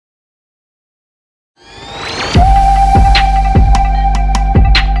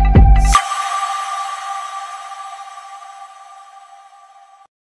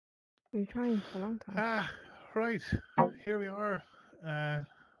trying for a long time. Right. Here we are.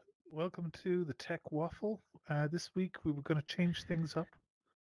 Welcome to the Tech Waffle. This week we were going to change things up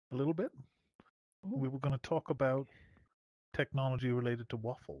a little bit. We were going to talk about technology related to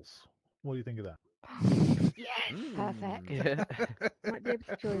waffles. What do you think of that? Yes, perfect. Yeah. Might be able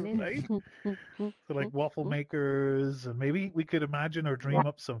to join in. Right? So, like waffle makers, and maybe we could imagine or dream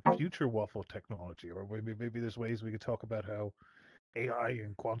up some future waffle technology, or maybe there's ways we could talk about how AI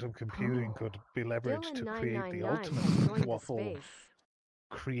and quantum computing could be leveraged to create the ultimate waffle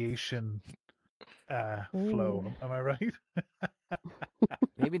creation flow. Am I right?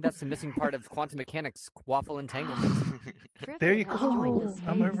 Maybe that's the missing part of quantum mechanics, waffle entanglement. There you go.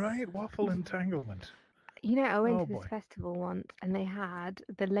 Am I right? Waffle entanglement. You know, I went Oh to this boy. festival once, and they had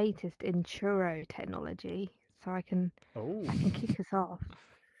the latest in churro technology, so I can Oh, kick us off.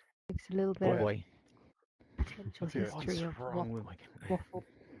 It's a little bit Oh of boy. potential Let's hear it. history of wrong with my waffle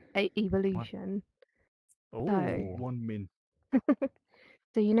evolution. oh, So, 1 min.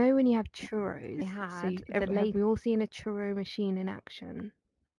 so you know when you have churros, they had have we all seen a churro machine in action?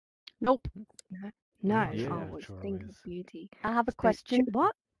 Nope. No. Yeah, Oh, it's a thing churro of is. beauty. I have a So question.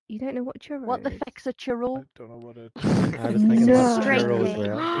 what? You don't know what churro What the is? feck's a I churro? don't know what it. I was thinking about Straight churros thing.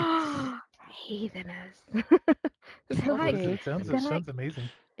 there. Heatheners. What like, is it? It they're sounds amazing.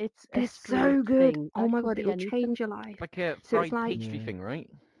 It's they're a so straight good. thing. Oh That my could god, be it'll anything. change your life. Like a So fried it's like, pastry thing, right?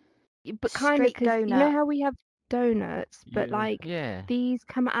 but kind of, Straight because you know donut. how we have donuts, but Yeah. like Yeah. these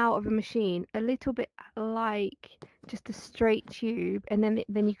come out of a machine a little bit like just a straight tube, and then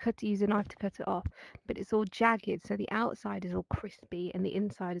you use a knife to cut it off. But it's all jagged, so the outside is all crispy and the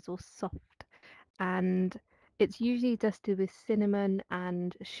inside is all soft. And it's usually dusted with cinnamon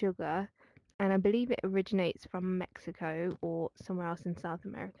and sugar, and I believe it originates from Mexico or somewhere else in South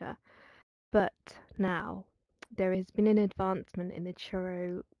America. But now there has been an advancement in the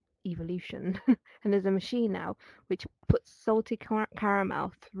churro evolution, and there's a machine now which puts salty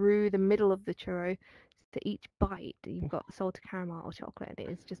caramel through the middle of the churro. So each bite, you've got salted caramel or chocolate, and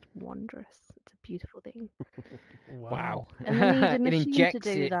it is just wondrous. It's a beautiful thing. Wow. And they need a It machine to injects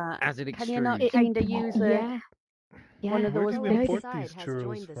do it that. as it Can you not extrudes. kind of use one of Where those do you big import these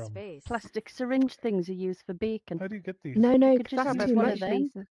churros from? plastic syringe things you use for bacon? How do you get these? No, You could 'cause just that's use too one of much, them.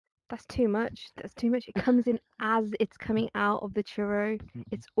 Lisa. That's too much. That's too much. It comes in as it's coming out of the churro.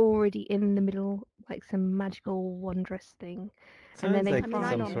 It's already in the middle, like some magical, wondrous thing. And then Sounds they like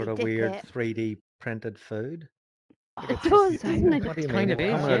fry some it. sort of weird 3D printed food. Oh, Like it does, doesn't it? What do you Kind mean? of It's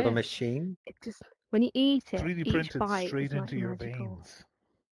is, coming out of a yeah. machine? It just when you eat it, 3D each printed bite straight is like into your magical. veins.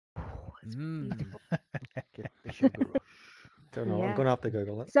 Oh, it's Mm. beautiful. Get the sugar rush. Don't know. I'm Yeah. going to have to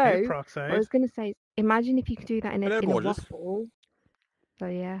Google it. So Hey, what I Proxide. was going to say is, imagine if you could do that in Hello, a gorgeous. waffle. So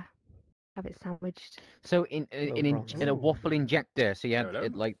yeah, have it sandwiched. So in a Ooh. waffle injector, so you have Hello.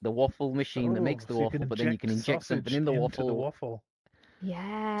 like the waffle machine that makes the So you waffle, can but then you can inject something sausage in the into the waffle. waffle.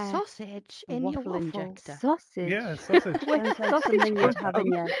 Yeah. Sausage A in your waffle waffle. injector. Sausage. Yeah, sausage. Wait, Sounds like sausage something you'd have in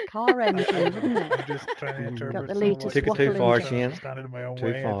your car engine, wouldn't it? I'm just trying to interpret the some of latest what Took you it too said. far, I'm trying to Shane. understand it in my own Too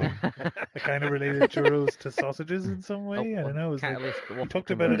way. far. I kind of related churros to sausages in some way. I don't know. It was like, Catalyst, the you waffle talked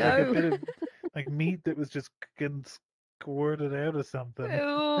about it like a No. bit of like meat that was just getting squirted out of something.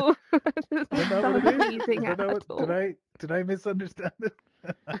 Ooh. Is that what it is? Is that what, did I misunderstand it?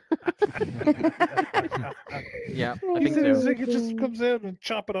 Yeah, I You think said it's so. like it just comes out and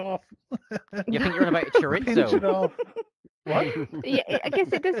chop it off. You think you're on about a Pinch it chorizo? off. What? Yeah, I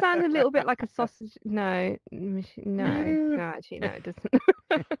guess it does sound a little bit like a sausage. No, actually, no, it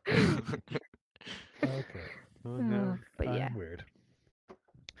doesn't. Okay. But yeah, I'm weird.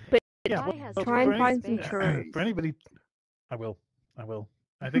 but Yeah, try and for find some any- churros. For anybody, I will.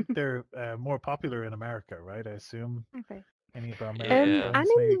 I think they're more popular in America, right? I assume Okay. any of our Yeah. American And friends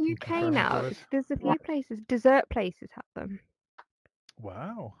in maybe the can UK confirm it now, for us. there's a few places, dessert places have them.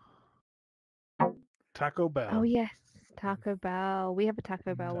 Wow. Taco Bell. Oh yes, Taco Bell. We have a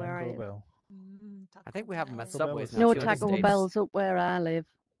Taco Bell where I Taco live. Bell. I think we have them at Taco Bell Subways is now No too in the Taco States. Bells up where I live.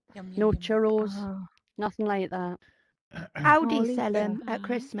 No churros. Oh, Nothing like that. Aldi sell Lisa. them at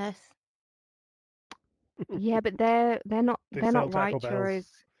Christmas. Yeah, but they're not They they're sell not right Taco Bells. churros.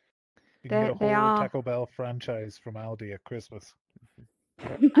 You can get a They whole are. Taco Bell franchise from Aldi at Christmas.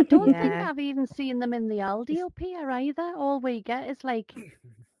 I don't think Yeah. I've even seen them in the Aldi up here either. All we get is like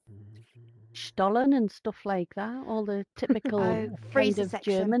Stollen and stuff like that. All the typical Oh, kind freezer of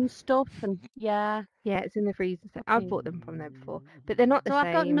section. German stuff. And yeah. Yeah, it's in the freezer. I've bought them from there before, but they're not the So same.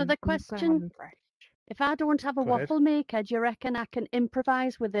 I've got another You've got to have question. them fresh. If I don't have a Go ahead. waffle maker, do you reckon I can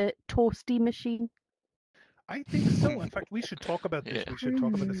improvise with a toasty machine? I think so. In fact, we should talk about this. We should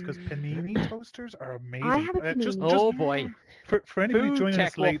talk about this because panini toasters are amazing. I have a panini. Just Oh boy. for anybody Food joining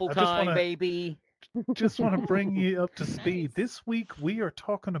check us late, waffle I just time, want to baby. bring you up to speed. This week we are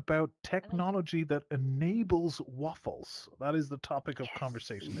talking about technology that enables waffles. That is the topic of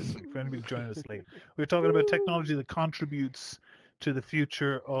conversation this week. For anybody joining us late, we're talking about technology that contributes to the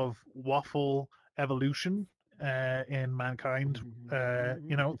future of waffle evolution in mankind.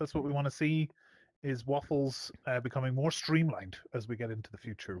 That's what we want to see. Is waffles becoming more streamlined as we get into the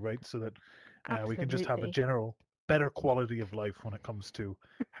future, right? So that we can just have a Absolutely. general better quality of life when it comes to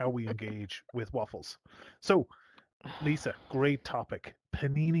how we engage with waffles. So, Lisa, great topic.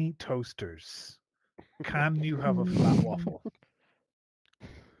 Panini toasters. Can you have a flat waffle?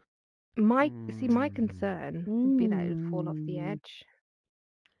 My concern would be that it would fall off the edge.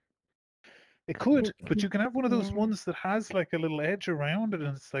 It could, but you can have one of those Yeah. ones that has like a little edge around it,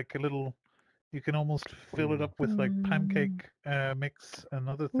 and it's like a little. You can almost fill it up with like pancake mix and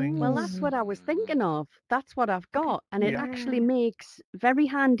other things. Well, that's what I was thinking of. That's what I've got, and it Yeah. actually makes very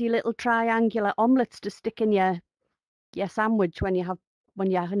handy little triangular omelets to stick in your sandwich when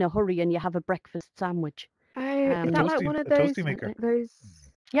you're in a hurry and you have a breakfast sandwich. Oh, is that like Toasty- one of a those? toasty maker. Those.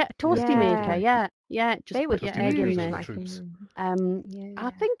 Yeah, toasty maker. Yeah. Yeah. Just They put would your toasty egg makers in are there. like troops. yeah. I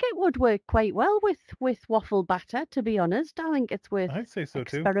think it would work quite well with waffle batter. To be honest, I think it's worth I'd say so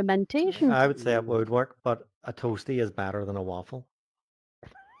too. experimentation. I would say it would work, but a toasty is better than a waffle.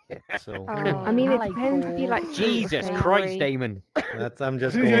 So I mean, I it like depends if you like sweet or Jesus Christ, savoury. Damon. I'm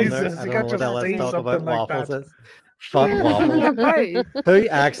just going there. Jesus, I you don't got know what to else say talk about something like waffles that. is. Fuck waffles. Yeah, both. Who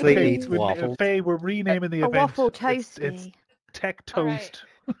actually Okay, eats waffles? Faye, we're renaming the A event. waffle It's toasty. Tech All right. Toast.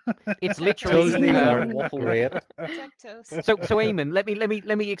 It's literally Toasties are waffle. great. Tech toast. So Eamon,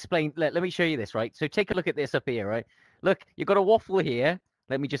 let me explain. Let me show you this, right? So take a look at this up here, right? Look, you've got a waffle here.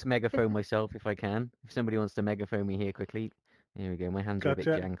 Let me just megaphone myself if I can. If somebody wants to megaphone me here quickly. Here we go. My hands are a bit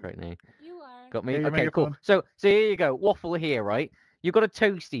Gotcha. jank right now. You are. Got me? Yeah, you're Okay, cool. megaphone. So here you go. Waffle here, right? You've got a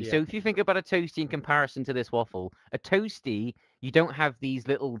toasty. So Yeah. if you think about a toasty in comparison to this waffle, a toasty, you don't have these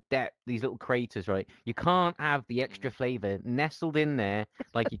little these little craters, right? You can't have the extra flavor nestled in there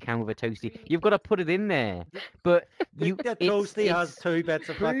like you can with a toasty. You've got to put it in there. But you The toasty has 2 bits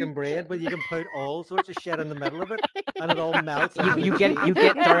of fucking bread, but you can put all sorts of shit in the middle of it, and it all melts. into you the get cheese.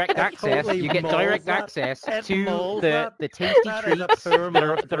 direct It access. totally You get molds direct that. access It to molds the that. tasty That is a treats poor that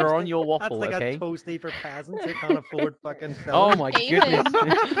man's are on toasty. your waffle. That's like Okay. a toasty for peasants who can't afford fucking Oh filling. my Amen.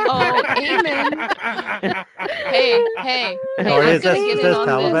 goodness. Oh, amen. Hey, Sorry, I'm is gonna this- get is in this on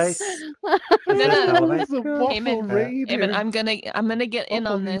televised? this. Is No, this no. televised? Amen. raid Amen. here. I'm gonna get in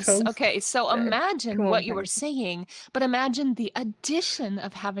Waffle on me this. toast. Okay, so imagine Come on, what you were Peg. saying, but imagine the addition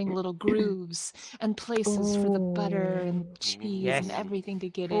of having little grooves and places for the butter and cheese Yes. and everything to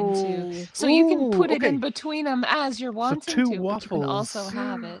get into. Oh, So you can Ooh, put it in okay. between them as you're wanting two to, but you can also waffles.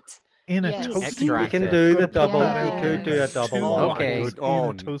 have it. In a Yes. toasty. Extra You can access. do the Gotta put double. that You in. could do a double Two waffle. Okay. waffles Good in a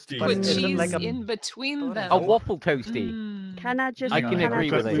on. toasty. But Put is it cheese like a- in between them. A waffle toasty. Mm. can I just? I can can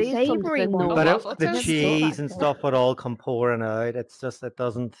agree I with just it. say Savoury something one. though? But waffle the toast? cheese and stuff would all come pouring out. It's just it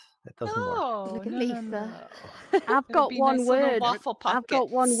doesn't work. No, Look at no, Lisa. no. I've It would got be one nice little word. waffle I've got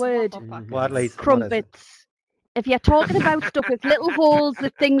one pockets, word. waffle pockets. What, Lisa? What is it? Crumpets. If you're talking about stuff with little holes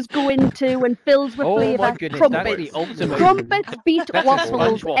that things go into and fills with Oh my flavour, goodness, crumpets. that's the ultimate. Crumpets beat That's a waffles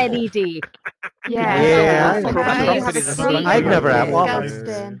sponge waffle. any day. Yeah. Yeah, So I- now Crumpet you have is a a sweet sponge I've never had crumpet. waffle.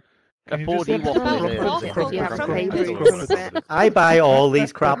 Disgusting. A Can you just 4D get waffle. About is a- waffle You have crumpets. savoury Crumpets. crumpet. I buy all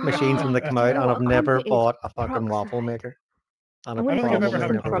these crap machines when they come out, know and what I've a never crumpet is? bought a fucking Proxy. waffle maker. And I I want to don't think I've get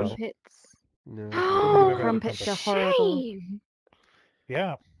ever you had some a crumpet. crumpets. No. I've never had a Crumpets are crumpet. horrible. Shame.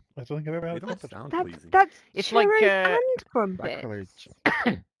 Yeah, I don't think I've ever had They a don't crumpet. sound That's pleasing. It's churros like, and crumpets. Sacrilege.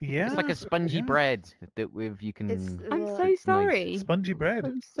 Yeah, It's like a spongy yeah. bread that with you can. It's, I'm uh, so nice. sorry. Spongy bread.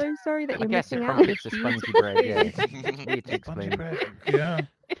 I'm so sorry that I you're guess a missing out on crumpet's this a spongy beautiful bread. Yeah. food. Need to Spongy explain. bread. Yeah.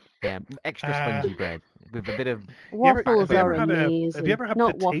 Yeah, extra Ah. spongy bread with a bit of. Waffles have you are ever had a- have you amazing. ever had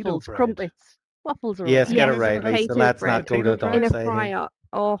Not potato waffles, bread? crumpets. Waffles are Yes, all get it Yes, right, Lisa. potato Let's bread not go to the Potato dark in a side here. fryer.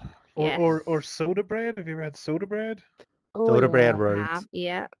 Oh, yes. Or soda bread. Have you ever had soda bread? Oh, Soda yeah. bread I rolls. have,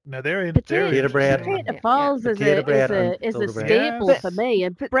 yeah. No, they're in. Potato- They're Potato bread. interesting. Potato Yeah, balls is Potato a bread is and a is a soda bread. staple Yes. for me.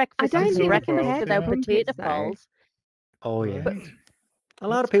 And I breakfast don't is soda think balls, breakfast compared to without crumpets, potato though. balls. Oh yeah. Right. A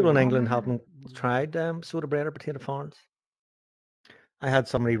lot That's of people in cool. England haven't tried soda bread or potato farms. I had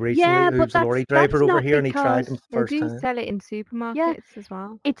somebody recently Yeah, who's but a lorry that's driver over not here, and he tried them because They first do time. sell it in supermarkets as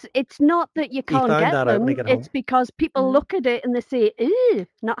well. it's not that you He can't found get that out when them. he got home. It's because people Mm. look at it and they say, "Ew,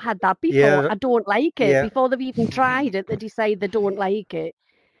 not had that before. Yeah. I don't like it." Yeah. Before they've even tried it, they decide they don't like it.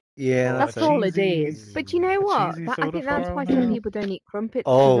 Yeah, That's that's all it. it is. But you know a what? cheesy I soda think that's farm why now? some people don't eat crumpets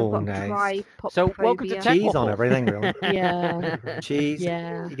because Oh, they've got nice. So welcome to trypophobia. Tech Cheese on Waffle. everything, really. Yeah. Cheese.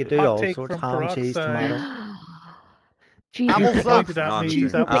 Yeah. You could do Hot all take sorts: from ham, cheese, tomato. Cheese You Apple and sucks. pointed at No, I'm just me.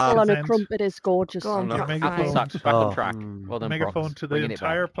 cheese kidding. and pickle on a 100%. crumpet is gorgeous. Go on, no. Your drop Apple megaphone, sucks. Back on Oh. track. Well done, megaphone Prox. to the Bringing it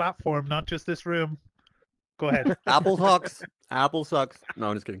entire back. platform, not just this room. Go ahead. Apple sucks. Apple sucks. No,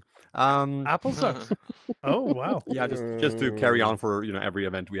 I'm just kidding. Apple sucks. Oh wow. Yeah, just to carry on for every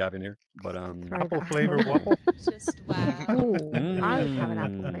event we have in here. But Apple flavored waffle. Just wow. Ooh, I would have an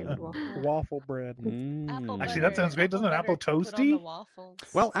apple flavored waffle. Waffle bread. Apple Actually, that sounds great, doesn't it? Apple butter to put on the toasty? waffles.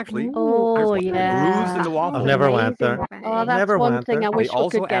 well, actually, Oh, there's grooves in yeah. the waffle. I've never went there. Amazing, Oh, Benny. that's Never one went thing there. I They wish we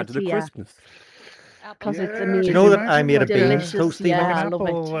also could add get to the here. crispness. Because it's Yeah. amazing. Do you know that I made a Delicious, beans toasty yeah, once? I love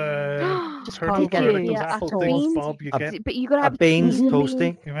apple, it. Just turnover, can't like get those it apple at all. things, Bob, you A- get. But you gotta A have beans cheese and toasty,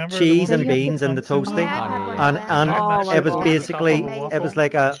 beans. You remember cheese the and ones you beans put in the some toasty, Yeah, Honey. I and love and that. Oh my it was God. basically Top of a it was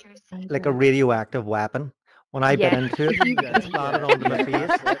waffle. like a radioactive weapon. When I bit Yeah. into it, it splattered onto my face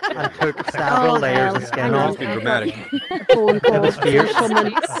and took Oh, several layers of hell. skin Hang Now on, it's off. being I've got dramatic. A phone call. was fierce.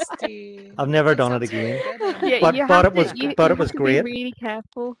 Someone- Tasty. I've never That done it sounds again. really good. Yeah, But you but have it was to, you, but you it was have to great. be really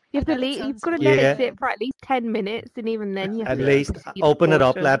careful. You have to bet it leave. You've sounds got to really let Yeah. it sit for at least 10 minutes, and even then you have At to least proceed open it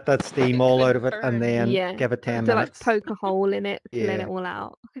up, caution. let that steam all out of it, and Confirmed. then Yeah. give it 10 To like minutes. poke a hole in it to let Yeah. it all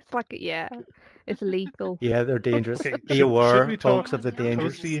out. It's like yeah, it's lethal. Yeah, they're dangerous. Okay, Be should aware, we folks, talk of the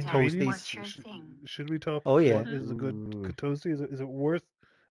dangers. toasty ingredients? Should we talk? Oh, yeah. What is a good toasty? Is it worth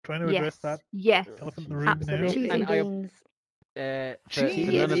trying to address Yes, that yes, elephant in the room now? absolutely. And I- beans. For Cheese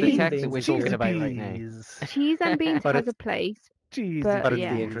none of the and tech that beans we're is talking good. about right now. Peas. Cheese and beans But has a it's- place, Cheese. but But it's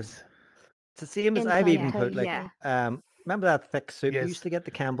yeah. dangerous. It's the same as In I've even Banter, put like yeah. remember that thick soup Yes. you used to get,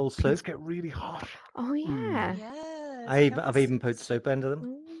 the Campbell's Peas soup? get really hot. Oh yeah. Yes. I've even put soup into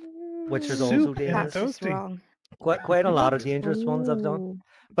them, which is Soup also in a dangerous. That's just toasty. wrong. Quite a lot of dangerous ones I've done. Ooh.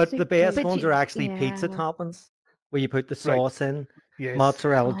 But the Soup best But ones you- are actually pizza yeah. toppings, where you put the sauce in, Yes.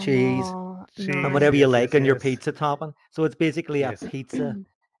 mozzarella cheese, Oh, Cheese. nice. and whatever you Yes, like yes, on your yes. pizza topping. So it's basically Yes. a pizza,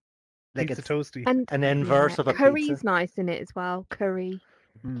 like Pizza it's toasty. And an inverse of a curry's pizza. nice in it as well. Curry.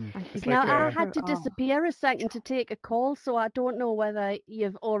 Mm. I think It's Now, like I a- had to Oh. disappear a second to take a call, so I don't know whether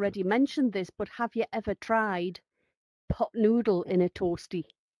you've already mentioned this, but have you ever tried pot noodle in a toasty?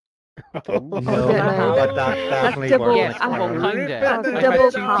 No, don't know. but that definitely double- works. Yes, I'm- well, Rip kinda. it I've out. had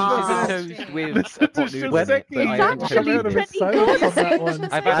Double two carb. pieces of toast with Listen a pot to noodle in it, Shoseki. but I It's haven't actually cooked Coming out of it. his pretty silence good. on that one.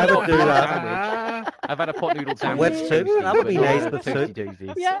 I've I had a would pot do noodle that. sandwich. I've had a pot noodle sandwich. With in soup, toasty, that would but be not nice a with toasty soup.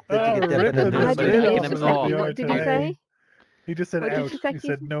 dozy. Yeah. That you could dip it ripping into it. I the do Ripping hear it. Making them something. soft. What did you Today. say? He just said What did out. you say? He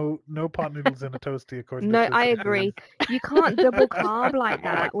said no pot noodles in a toasty according No, to I Shoseki. agree. You can't double carb like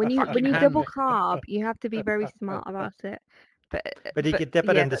that. When you Fucking double hand. carb, you have to be very smart about it. But you could dip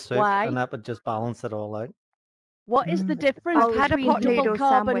it yeah, into but soup, why? and that would just balance it all out. What is the Mm. difference I've had a between pot double noodle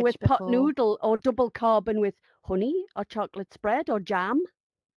carbon sandwich with pot before. noodle or double carbon with honey or chocolate spread or jam?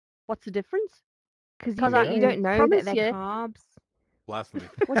 What's the difference? because Because you don't know that promise they're you- carbs. Blasphemy.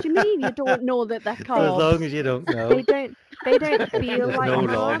 What do you mean you don't know that they're So as long carbs? as you don't know. They don't. They don't feel There's like no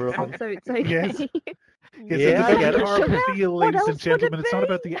law carbs, broken. so it's okay. Yes. Yes, Yeah, I it's get about it. the Sugar? carb feel, What ladies and else would it gentlemen. It's not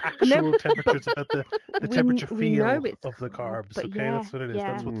about the actual temperature, it's about the temperature we know feel it's of the carb, carbs. but Okay, yeah, that's what it is.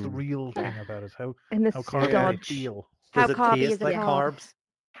 That's what the yeah. real thing about it. How And the carbs they stodge. feel. How Does it carby taste is a like carb? carbs?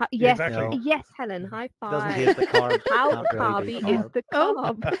 Yes, Exactly. No. yes, Helen. High It doesn't five. taste like carbs. How Can't really be carby is carb. the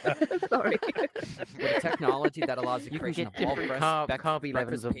carb? Sorry. With a technology that allows the You can creation get of all different breakfast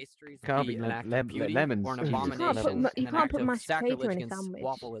levels of pastries carby be an le- act of le- beauty lemons. or an You can't put abomination mu- you and an can't act put of mashed potato in sacrilege a against sandwich.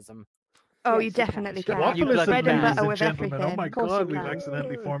 waffleism. Oh, Yes, you you definitely can. can. Waffleism, Bread and ladies butter and with gentlemen. Oh everything. my Of course God, you we've can.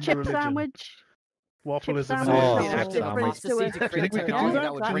 accidentally formed a Chip religion. sandwich. Waffleism. sandwich. Oh, no chip difference sandwich. to a Apostasy to Do you create think we could do technology that?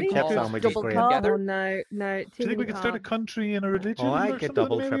 that would Exactly. bring Chip all sandwich is Double great. carb. Oh no, no, Do too you think we many could start a carbs. country and a religion? Oh, I or get something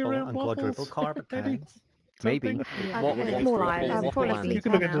double, maybe triple, around and waffles? quadruple carb at Maybe. times. Maybe. Something? I What think would it's more like waffle I'm falling land? asleep You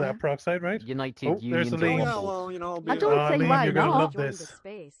can look now. into that, Proxide, right? United Oh, there's Unions a of lean. Oh yeah, Waffles. well, I don't see Lean, why you're gonna not. love this.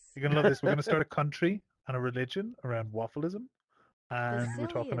 You're gonna love this. We're gonna start a country and a religion around waffleism, and we're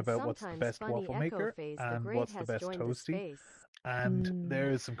talking about what's the best waffle maker and what's the best toasty. And there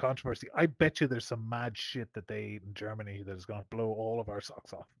is some controversy. I bet you there's some mad shit that they eat in Germany that is going to blow all of our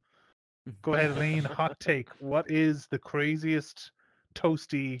socks off. Go ahead, Lean. Hot take. What is the craziest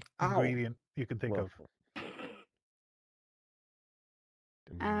toasty ingredient you can think of?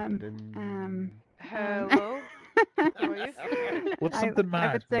 Hello. How are you? What's I- something I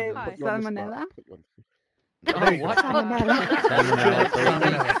mad? would say salmonella. Oh, what?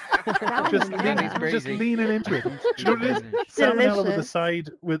 Just leaning into it. Do you know what it is? Salmonella with a side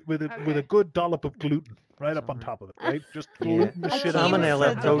with a good dollop of gluten right up on top of it, right? Just Yeah. gluten the shit out of it.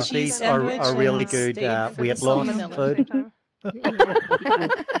 Salmonella The cheese toasties are sandwich really and good steak for weight the loss salmonella. food. Having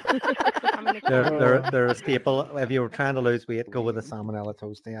a They're a staple. If you were trying to lose weight, go with a salmonella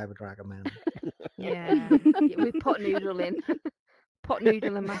toasty. I would recommend. Yeah, with pot noodle in. Pot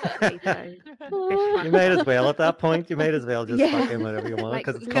noodle and mashed potatoes. You might as well at that point. You might as well just Yeah. fucking whatever you want Like,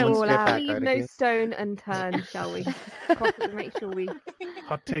 because it's leave- coming all straight out. back Leave out no again. stone unturned, shall we? Make sure we.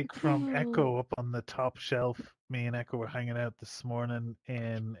 Hot take from Echo up on the top shelf. Me and Echo were hanging out this morning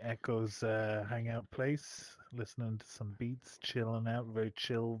in Echo's hangout place, listening to some beats, chilling out, very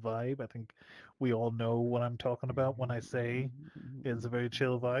chill vibe. I think we all know what I'm talking about when I say it's a very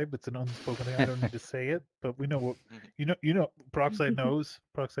chill vibe. It's an unspoken thing. I don't need to say it, but we know what you know. Peroxide knows.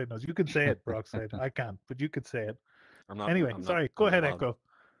 Peroxide knows. You can say it, Peroxide. I can't, but you could say it. I'm not. Anyway, I'm sorry. Not, Go I'm ahead, not allowed. Echo.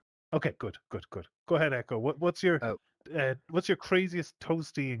 Okay, good. Go ahead, Echo. What's your Oh. what's your craziest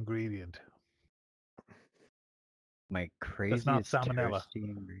toasty ingredient? My That's craziest not salmonella. toasty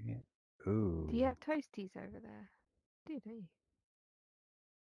ingredient. Ooh, Do you have toasties over there? Don't you?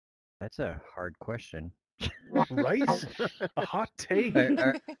 that's a hard question. Right? A hot take.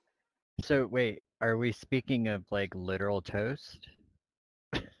 So wait, are we speaking of like literal toast?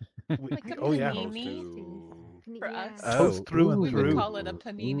 Like a Oh yeah. panini for us. Toast through and We through. would call it a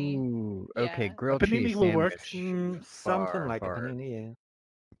panini. Ooh, okay, Yeah. grilled panini cheese will work. sandwich. Something Far, like far. a panini,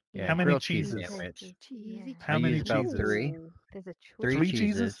 yeah. How many grilled cheese cheeses? sandwich. Cheesy How I many use about cheeses? three. There's a Three Three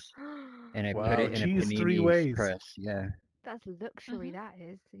cheeses, cheeses? and I Wow, put it in a cheese three panini ways. press. Yeah, That's luxury. Mhm. That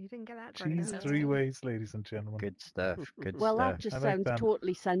is. You didn't get that growing Cheese up. three good. ways, ladies and gentlemen. good stuff. Good Well, stuff. that just I like sounds that.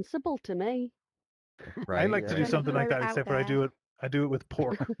 totally sensible to me. Right. I like to do right. something like Throw that, it out except for I there. do it with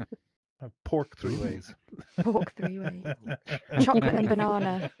pork. Pork three ways. Pork three ways. Chocolate and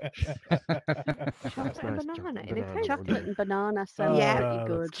banana. Chocolate and nice, banana chocolate in a banana. toast. Chocolate and banana sounds Yeah. pretty That's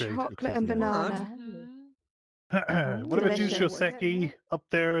good. great. Chocolate and banana. Mhm. What about you, Delicious. Shoseki, up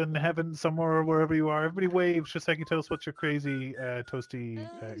there in heaven somewhere or wherever you are? Everybody wave. Shoseki, tell us what's your crazy toasty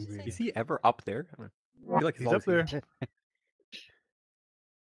Is ingredient. he ever up there? I feel like He's up there. here.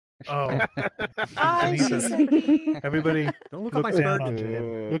 Oh, Hi, Anita. Shoseki. Everybody, Don't look look at my down smirk. onto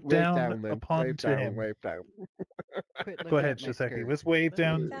him. Look down upon to him. Wave down. Go ahead, Shoseki. Let's wave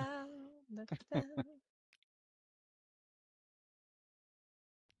down. Down, look down.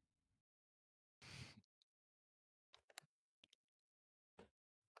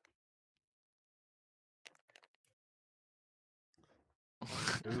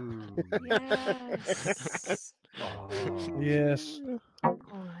 Ooh. Yes. Yes. Oh,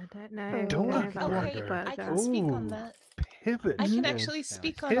 I don't know. Donut about Okay, burger. I burger. can speak on Ooh. that. Pivot. I can Mhm. actually Sounds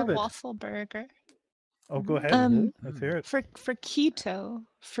speak on a Pivot. waffle burger. Oh, go ahead. Um, Let's hear it. for keto,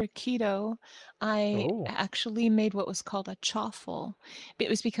 I Oh. actually made what was called a chaffle. It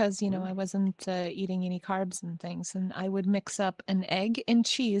was because I wasn't eating any carbs and things, and I would mix up an egg and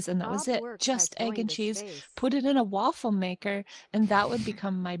cheese, and that was it, just egg and cheese. Put it in a waffle maker, and that would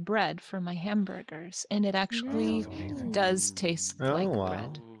become my bread for my hamburgers. And it actually does taste Oh, like wow.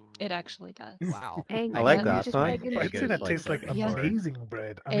 bread. It actually does. Wow. Egg, I like and that, just huh? egg and I'd say that tastes like Yeah. amazing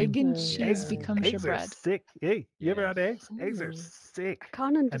bread. I Egg mean, and cheese eggs, becomes your eggs are bread. sick. Hey, you ever had eggs? Eggs are Ooh. sick.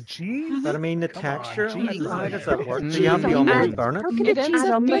 Can't And understand. cheese? But I mean, the Come on, texture, cheese how is does that work? Mm. Do you have to Cheese almost and- burn it? How can It a ends cheese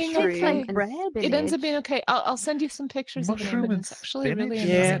up on being mushroom okay. like bread? It ends up being Spinach. okay. I'll send you some pictures of it, Mushroom but and it's actually really spinach?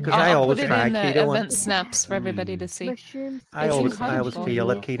 amazing. Yeah, 'cause I'll I always put it try in keto and- event snaps for everybody to see. Mushrooms. I It's always incredible. feel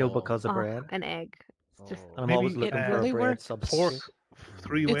it keto because of Oh, bread. an egg. It's just And I'm Maybe, always looking It for really a bread works. pork substitute.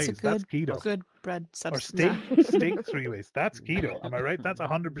 three It's ways. a That's keto. good bread Or substitute. steak three ways. That's keto. Am I right? That's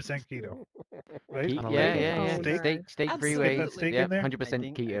 100% keto. Right? Keto, And a yeah, leg. yeah, yeah. Oh, Steak? no. Steak three Get ways. that steak Yeah, in there? 100%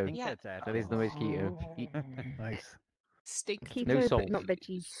 I keto. think Yeah. that's accurate. That is the most keto. Nice. Steak. Keto, No but salt. not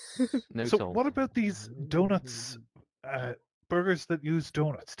veggie. No So salt. what about these donuts, burgers that use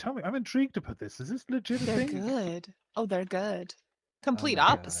donuts? Tell me, I'm intrigued about this. Is this legit a They're thing? good. Oh, they're good. Complete my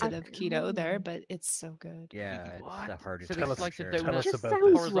God. opposite of keto there, but it's so good. Yeah, it's the What? hardest. So Tell they us- slice a tell donut us Just about sounds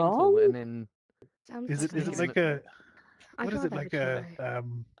this. horizontal wrong. and then Sounds Is it Stick like it a I'd what is it rather like have a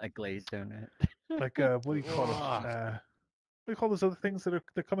a A glazed donut. like a what do you call it? What do you call those other things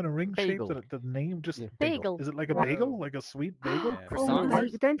that come in a ring Bagel. shape? That the name just Yeah. Bagel. Is it like a bagel, like a sweet bagel? Yeah, Oh, Croissant.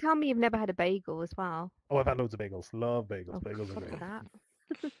 bagel. Don't tell me you've never had a bagel as well. Oh, I've had loads of bagels. Love bagels. Oh, Bagels are fuck great. that.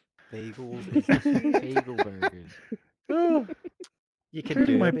 Bagels. bagel burgers. Oh, You can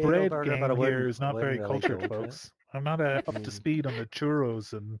clearly do my a bagel bread burger, game but I here wouldn't- is not I very wouldn't really cultured, go for it. folks. I'm not up to speed on the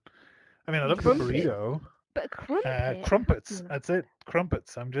churros and. I mean, I love a Crumpet. burrito. But a crumpet. Crumpets. You know. That's it.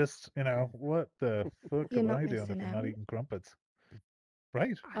 Crumpets. I'm just, what the fuck You're am not I doing if missing I'm not out. eating crumpets?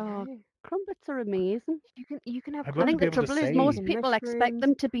 Right. I Oh, know. crumpets are amazing. You can have I'd I love to think be the able to trouble is say- most and people expect mushrooms.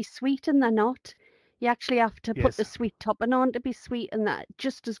 them to be sweet and they're not. You actually have to put the Yes. sweet topping on to be sweet, and that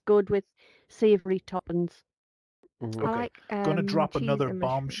just as good with savoury toppings. I Okay. like Gonna drop cheese another and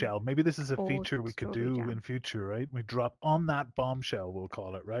mushroom bombshell. Maybe this is a or feature we could strawberry do jam. in future, right? We drop on that bombshell, we'll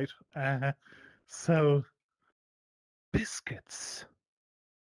call it, right? So biscuits.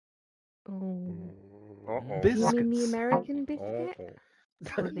 Oh. Uh-oh. You mean the Biscuits. American biscuit?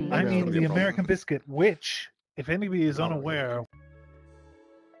 Uh-oh. Or the I That's mean gonna be the a problem. American biscuit, which, if anybody is Not unaware,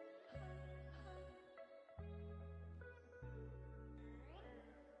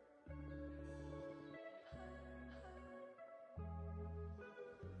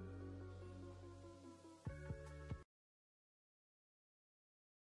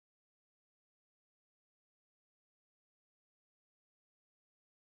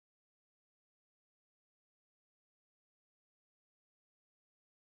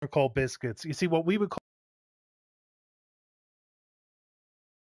 are called biscuits. You see, what we would call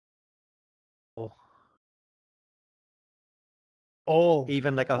all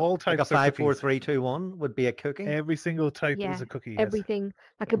Even like a all like a types of 5, 4, cookies. 3, 2, 1 would be a cookie. Every single type Yeah, is a cookie. Yes. everything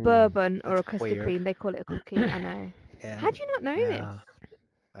like a Mm, bourbon or a that's custard weird. cream. They call it a cookie. I know. Yeah. How do you not know Yeah. this?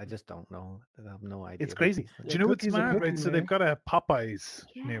 I just don't know. I have no idea. It's about crazy. these Do things. you know what's cookie's a smart, cookie, right? So they've man. got a Popeyes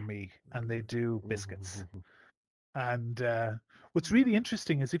Yeah. near me, and they do biscuits. Mhm. And what's really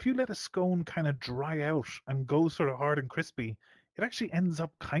interesting is if you let a scone kind of dry out and go sort of hard and crispy, it actually ends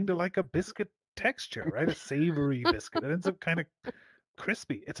up kind of like a biscuit texture, right? A savory biscuit. It ends up kind of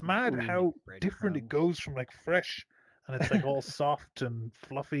crispy. It's mad how different it goes from like fresh and it's like all soft and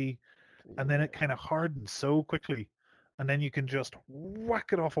fluffy, and then it kind of hardens so quickly, and then you can just whack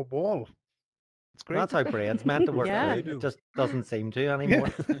it off a wall. It's great. That's how bread's meant to work. Yeah. Right? It just doesn't seem to anymore.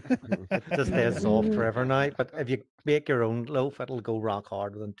 It just stays soft Mm. forever now. But if you make your own loaf, it'll go rock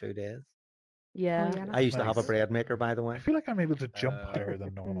hard within 2 days. Yeah. Oh, yeah, I used to have a Nice. bread maker, by the I way. feel like I'm able to jump higher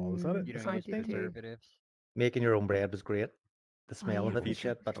than normal. Is that it? Mm. You Is don't that use a thing? preservatives. Making your own bread was great. The smell yeah. of it and Feature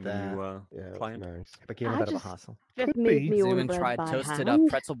shit, but on the new Yeah, it's client. nice. it became a I bit of a just hassle. just Could made be. my Has own anyone bread tried by toasted hand. up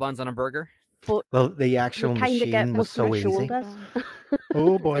pretzel buns on a burger? But Well, the you actual kind of get machine was so muscular easy. shoulders.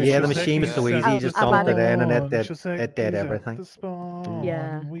 Oh boy. Yeah, the Giuseppe machine was so set easy. You the just I've dumped had it in and spawn. it did Giuseppe's at everything. the spawn.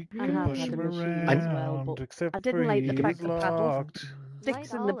 Yeah, We I can have push had a him machine around, as well, but except I for didn't like the he's fact the paddles locked.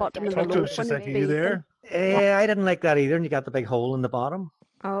 sticks in the bottom of the Talk to loaf us, when it's Giuseppe. You there? baking. I didn't like that either, and you got the big hole in the bottom.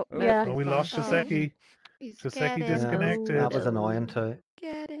 Oh, Yeah. Oh, we lost Giuseppe. Giuseppe Yeah, disconnected. that was annoying too.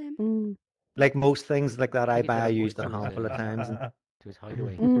 Get him. Mm. Like most things like that I He buy, I teleports used it a to his, handful of times. And to his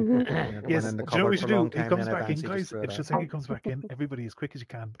hideaway. Mhm. it went Yes, in the do you know what we cupboard should for a long do? He time, comes then I back in, eventually just guys. threw If it out. Giuseppe comes back in, everybody as quick as you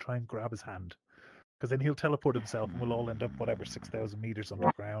can try and grab his hand. Because then he'll teleport himself and we'll all end up, whatever, 6,000 meters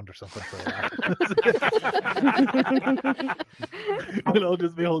underground or something for that. We'll all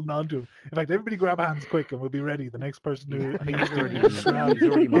just be holding on to him. In fact, everybody grab hands quick and we'll be ready. The next person who needs to grab he's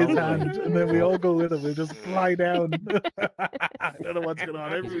already his miles hand, away. and then we all go with him. We'll just fly down. I don't know what's going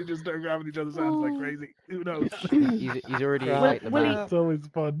on. Everybody just start grabbing each other's hands like crazy. Who knows? He's already Well, like the will he- map. It's always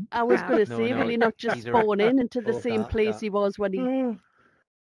fun. I was going to No, say, no, will he not just he's already- spawn in into the Oh, same yeah, place yeah. he was when he Yep,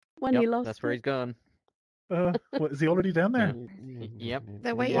 lost that's where it? he's gone. What, is he already down there? Yep.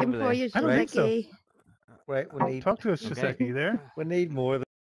 They're he's waiting over for there. you, I don't think so. Giuseppe. Right, we need Talk to us, Okay. Giuseppe. You there? we need more.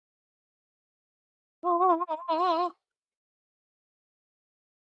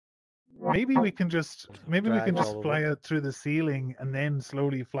 Maybe we can just Drag all over. fly out through the ceiling and then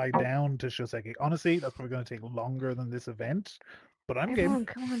slowly fly down to Shoseki. Honestly, that's probably going to take longer than this event, but I'm everyone, game.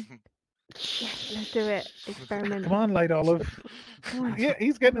 come on. Yes, let's do it. Experiment. Come on, Light Olive. Come on. Yeah,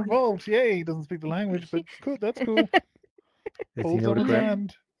 he's getting involved. Yay, he doesn't speak the language, but cool, that's cool. Does he Hold know the someone's grip?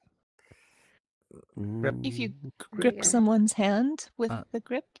 hand. If you Yeah. grip someone's hand with the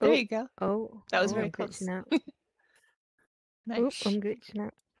grip, there Oh. you go. Oh, That was oh, very I'm close. glitching out. Oh, Nice. I'm glitching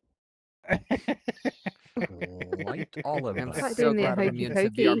out. Light olive. I'm I'm like so doing the glad I'm hokey immune to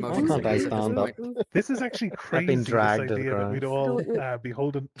pokey. VR motion Why can't I sickness at this stand up? point. This is actually crazy. been This dragged to the idea that we'd ground. all be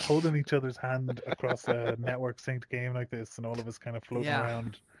holding each other's hand across a network synced game like this, and all of us kind of floating Yeah.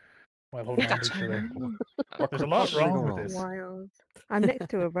 around while holding on to each other. What There's a could lot possibly wrong go with wrong? this. Wild. I'm next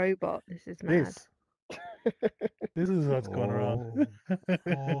to a robot. This is mad. This is what's going on.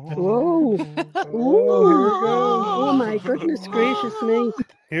 Whoa. Oh, Oh my goodness gracious me.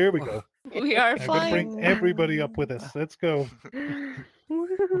 here we go. We are I'm gonna flying. bring everybody up with us. Let's go. We're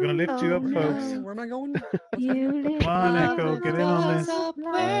gonna lift you up, folks. Where am I going? You lift Come on, up Echo, get in on Us this. up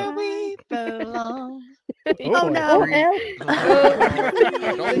where we belong. Oh boy. no. You're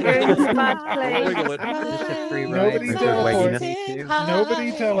in the bad place. Wiggle it. Just a free ride. Nobody for teleport. Giuseppe.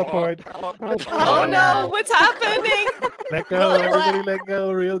 Nobody teleport. Oh no, what's happening? Let go, everybody let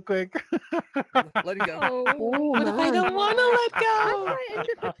go real quick. Let it go. Oh What if I man. don't want to let How go? did I end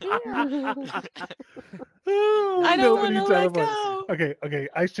up here? Oh, I don't nobody want to let teleports. go. Okay,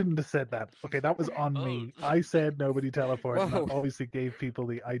 I shouldn't have said that. Okay, that was on me. I said nobody teleport, and that Whoa. obviously gave people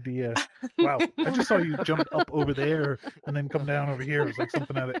the idea. Wow, I just saw you jump up over there and then come down over here. It was like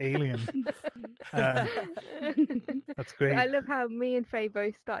something out of Alien. That's But great. I love how me and Faye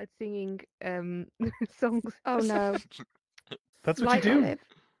both started singing songs. Oh no. That's what Like you do. Olive.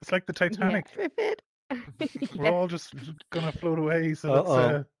 It's like the Titanic. Vivid. We're all just gonna float away. So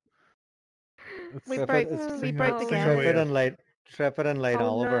Uh-oh. let's We Trip broke. it, it's, We sing, broke the sing game. away. Tripper and Light Oh,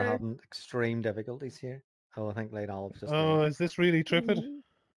 Olive are no. having extreme difficulties here. Oh, I think Light Olive's just Oh, died. is this really Trippet?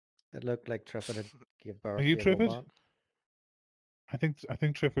 It looked like Tripper had gave birth Are you to a Trippet? robot. I think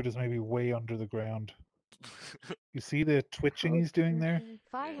Trippet is maybe way under the ground. You see the twitching he's doing there?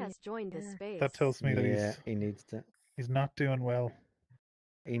 Fi has joined the space. That tells me that Yeah, he needs to. he's not doing well.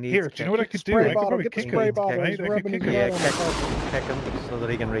 He needs Here, do you know what I could do? I could probably Get the kick spray him, bottle. right? I could kick him. Yeah, kick him so that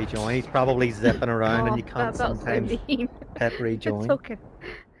he can rejoin. He's probably zipping around and you can't that's so sometimes mean. hit rejoin. It's okay.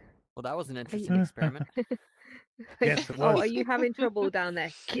 Well, that was an interesting experiment. Yes, it Oh, was. are you having trouble down there?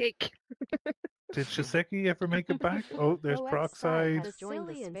 Kick. Did Shiseki ever make it back? Oh, there's Peroxide.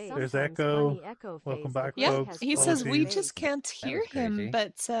 There's Echo. Welcome back, Yeah, folks. he says we Apologies. just can't hear him,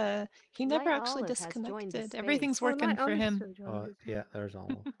 but he never actually disconnected. Everything's working for him. Yeah, there's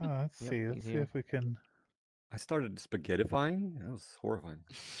Olive. Oh, let's see. Let's see if we can. I started spaghettifying. That was horrifying.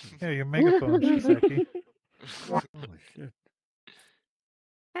 Yeah, your megaphone, Shiseki. Holy shit.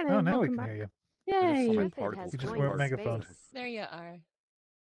 Hello, Oh, now we welcome can back. hear you. Yay. You just weren't megaphoned. There you are.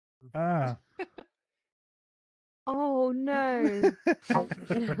 Ah. Oh no.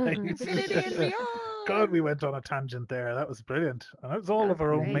 Right. God, we went on a tangent there. That was brilliant. And that was all of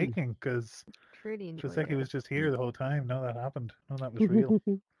our own great. making because Really enjoyed Shiseki it. was just here the whole time. No, that happened. No, that was real.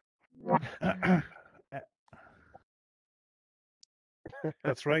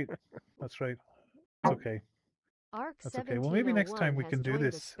 That's right. That's right. It's okay. That's okay. Well, maybe next time we can do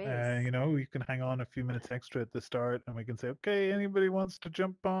this. You know, you can hang on a few minutes extra at the start, and we can say, okay, anybody wants to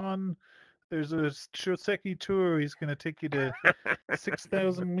jump on? There's a Shoseki tour. He's going to take you to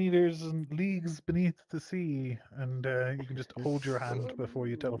 6,000 meters and leagues beneath the sea, and you can just hold your hand before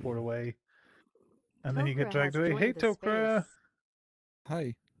you teleport away, and then you get dragged away. Hey, Tokra.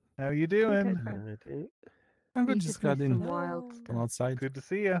 Hi. How you doing? I'm good. You Just just got missed in some wild from stuff. outside. Good to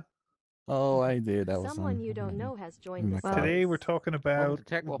see you. Oh, I did. I was Someone on. you don't know has joined in the my space. car. Today we're talking about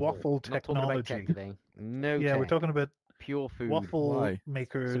Waffle. waffle Not talking about technology. tech today. No Yeah, we're tech. talking about Pure food. waffle Why?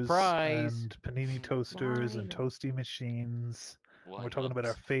 makers Surprise. and panini toasters and Why? toasty machines. And we're talking about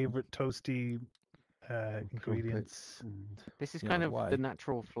our favorite toasty ingredients. This is Yeah, kind of why? the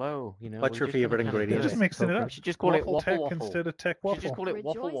natural flow, you know. What's we're your just gonna favourite kind of We're ingredient? do just it. mixing it Tokra? up. We should just call it Waffle waffle tech waffle. instead of tech We should just waffle. call it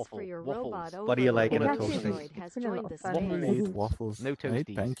waffle Rejoice waffle. for your Waffles. robot What do you like in a That's overlord it. toasty? android has It's been a joined lot the of fun. I space. ate waffles. No I ate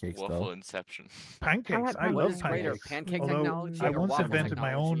toasties. pancakes Waffle though. inception. Pancakes. I like love What's greater, pancakes. pancake Although technology I or once waffle invented my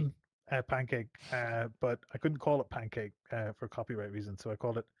technology? own pancake, but I couldn't call it pancake for copyright reasons, so I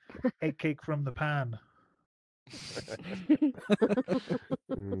called it egg cake from the pan.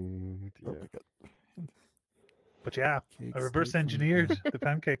 Oh my god. But yeah, Cake I reverse straight from the engineered pan. the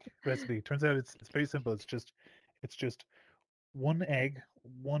pancake recipe. Turns out it's very simple. It's just one egg,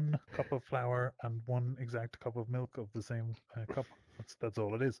 1 cup of flour, and 1 exact cup of milk of the same cup. That's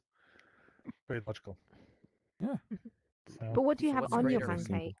all it is. Very logical. Yeah. So But what do you So have what's on your greater?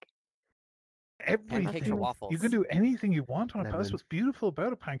 pancake? Pancakes or everything. waffles? You can do anything you want on it. That's Lemon. what's beautiful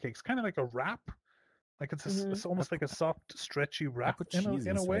about a pancake. It's kind of like a wrap. Like it's almost like a soft, stretchy wrap put in cheese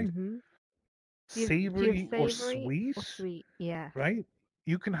a way. inside. Mm-hmm. Do you Savory or savoury sweet, or sweet? Yeah. right?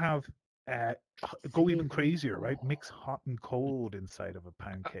 You can have go even Savoury. crazier, right? Mix hot and cold inside of a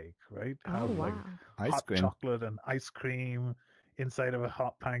pancake, right? Oh Have like wow. Ice hot cream. chocolate and ice cream inside of a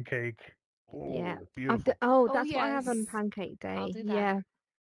hot pancake. Oh, Yeah. beautiful. That's what I have on yes. pancake day. I'll do that. Yeah.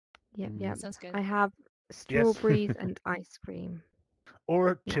 Yep. Yep. Sounds good. I have strawberries and ice cream.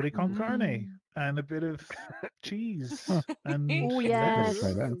 Or Yeah. chili con carne and a bit of cheese and Oh lettuce. yes.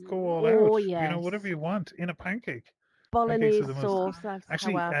 Try that. Go all Oh out. You know, yes. whatever you want in a pancake. Pancakes Bolognese are the most. sauce. That's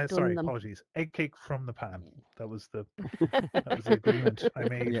Actually, how I've done sorry, them. apologies. Egg cake from the pan. That was the agreement I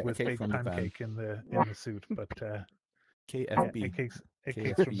made Yeah, with cake Big from the pan. Pancake in the suit. But KFB. egg cakes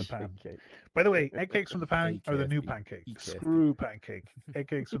from the pan. By the way, egg cakes from the pan are the new KFB. pancake. KFB. Screw pancake. Egg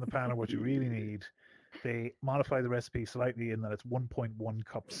cakes from the pan are what you really need. They modify the recipe slightly in that it's 1.1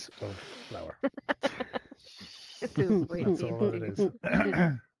 cups of flour. That's all that it is.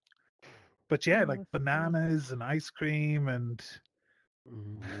 But yeah, like bananas and ice cream and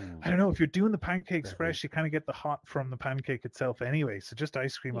I don't know, if you're doing the pancakes fresh, you kind of get the hot from the pancake itself anyway. So just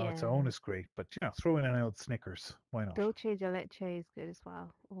ice cream on its own Yeah. is great. But you know, throw in an old Snickers. Why not? Dolce de leche is good as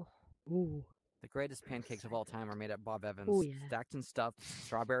well. Oh. Ooh. The greatest pancakes of all time are made at Bob Evans. Oh, yeah. Stacked and stuffed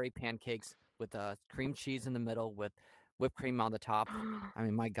strawberry pancakes with cream cheese in the middle with whipped cream on the top. I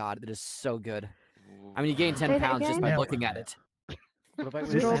mean, my God, it is so good. I mean, you gain 10 Say that pounds just by again? looking at it. What about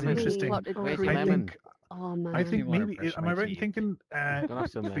This is lemon? interesting. Clotted Where's cream. lemon? Oh man. I think You wanna maybe brush am my I right in teeth. thinking Don't have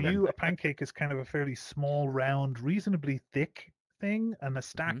some for lemon. you a pancake is kind of a fairly small, round, reasonably thick thing, and a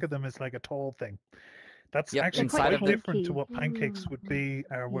stack Mhm. of them is like a tall thing. That's Yep, actually inside quite of it- different to cakey. what pancakes would be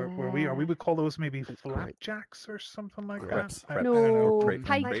where we are. We Yeah. would call those maybe That's right. flapjacks or something like Crepes. that. I don't No, know. Crepe.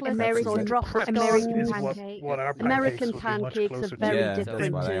 pie Crepe. clips American or drop Crepes American is pancakes. what our pancakes American would be much pancakes are closer to. very Yeah, that's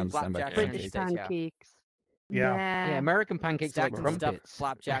different what I to understand by flapjack British pancakes. Yeah. pancakes. Yeah. Yeah, American pancakes are like Stacked and stuffed crumpets.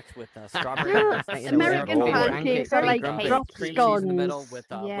 flapjacks with strawberry. No, Like, American oh, pancakes are like crumpets. drop cream cheese in the middle scones. with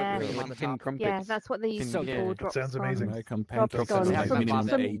Yeah. whipped cream on Like the tin top. crumpets. Yeah, that's what they used So to good. call That drop sounds amazing. scones. American Drop pancakes scones. are They have like them at minimum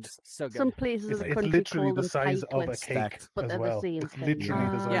Bob 8. Evans. So good. Some places of It's, the it's country literally call the them size pie of a clips, cake Stacked. but as they're the well. same It's thing. literally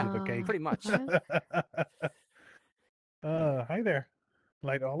the size of a Ah. cake. Pretty much. Hi there,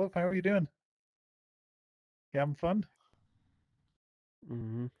 Light Olive. How are you doing? You having fun?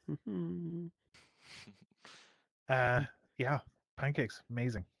 Mm-hmm. Yeah, pancakes,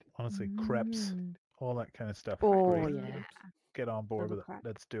 amazing. Honestly, crepes, Mm. all that kind of stuff. Oh Great. yeah. Get on board Double with it. crap.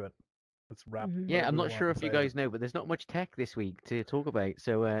 Let's do it. Let's wrap. Mhm. Yeah, I'm whatever we not want sure if you inside of guys it. know, but there's not much tech this week to talk about.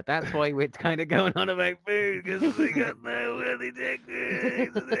 So that's why we're kind of going on about food, because we got no really tech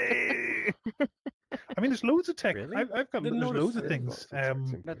today. I mean, there's loads of tech. Really? I've got Didn't there's notice loads of that. things.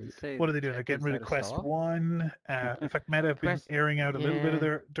 About to say, What are they doing? They're tech getting rid of inside a Quest stall? 1. In fact, Meta have been Quest- airing out a little bit of yeah.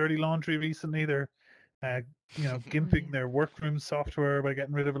 their dirty laundry recently. They're, gimping their workroom software by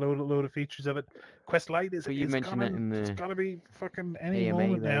getting rid of a load of features of it. Quest Lite is, But you is mentioned gonna, that in it's the gotta be fucking any AMA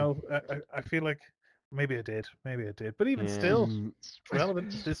moment now. though. I feel like maybe I did. But even Yeah. still, it's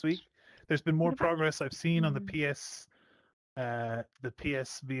relevant this week. There's been more What about- progress I've seen on the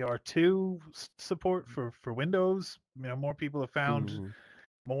PSVR 2 support for Windows. More people have found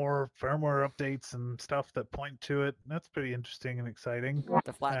more firmware updates and stuff that point to it. That's pretty interesting and exciting.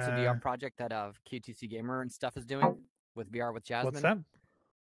 The Flat to VR project that QTC Gamer and stuff is doing with VR with Jasmine. What's that?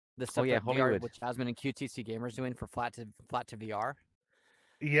 The stuff yeah, that VR Hollywood. with Jasmine and QTC Gamer's doing for Flat to VR.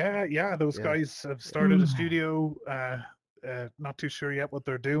 Yeah, those Yeah. guys have started a studio. Not too sure yet what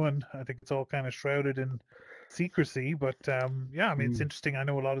they're doing. I think it's all kind of shrouded in secrecy, but yeah, I mean, it's interesting. I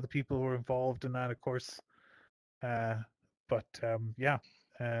know a lot of the people who are involved in that, of course.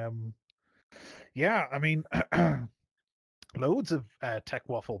 Yeah, I mean, loads of tech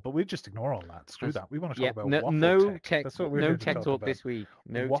waffle, but we just ignore all that. Screw that. We want to talk Yeah, about no, waffle no tech. That's what we're here no to tech talk talk about. this week.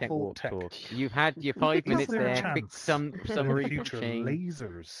 No tech Waffle walk tech. talk. You've had your 5 Is minutes there a there. Pick chance some that summary for future change.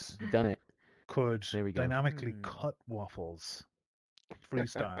 lasers You've done it. could There we go. dynamically cut waffles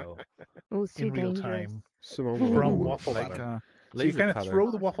freestyle Oh, it's too in real dangerous. time From from waffle Like batter? a So you laser kind of cutter.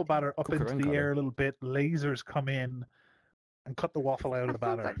 throw the waffle batter up Cooker into and the air cutter. a little bit. Lasers come in and cut the waffle out of the That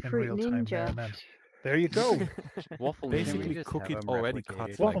sounds batter like in Fruit real time there Ninja. and then. There you go. Waffle Basically, just cook have it 'em already replicated cut.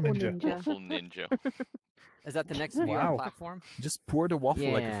 like Waffle Like, Ninja. Waffle Ninja. Is that the next Wow. VR platform? just pour the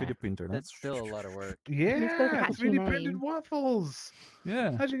waffle like a Yeah. 3D printer. no? That's still a lot of work. Yeah, catchy 3D printed name. waffles. Yeah.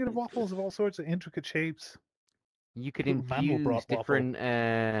 Imagine you get waffles of all sorts of intricate shapes. You could Little mammal infuse brought waffle.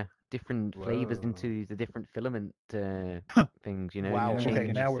 different flavors Whoa. into the different filament things. You know. Wow. you Yeah, Okay, change-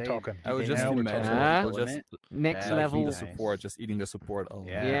 can now you we're say talking. I was they just Now we're imagining talking. people just Next Yeah, level. eating the nice. support, just eating the support. Oh,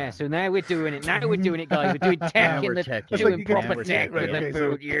 Yeah. Yeah, so now we're doing it. Now we're doing it, guys. We're doing tech Now in we're the teching. That's doing like you get proper to- tech right, with okay, the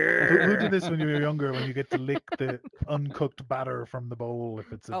so food. Who Yeah. did this when you were younger? When you get to lick the uncooked batter from the bowl if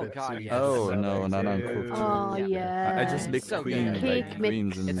it's a Oh, bit God, sweet? yes. Oh, So no, like, not yeah. uncooked. Oh Yeah. yeah. I just lick So cream, good. Cake like mix.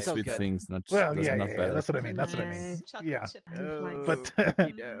 greens and It's so sweet good. things. Not Well, that's yeah, not yeah, bad. that's what I mean. That's what I mean. Yeah, Like, but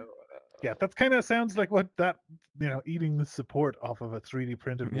No. yeah, that kind of sounds like what that eating the support off of a 3D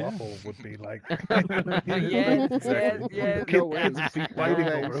printed Yeah. waffle would be like. Yes, Exactly. yes, Kids yes. be fighting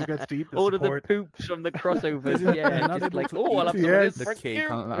Nice. over who gets to eat the All of the support. poops from the crossovers. Isn't- Yeah, you're not just able like, to oh, I'll eat have some Yes. of this. the cake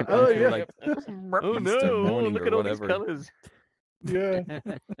Oh, until yeah. like Oh Easter no! Oh, morning look or at all these whatever. colors. Yeah.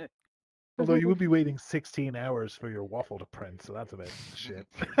 Although you would be waiting 16 hours for your waffle to print, so that's a bit shit.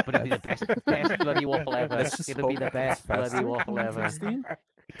 But it'll be the best bloody waffle ever. Let's just It'll be hope the it's best bloody faster. waffle ever. 16?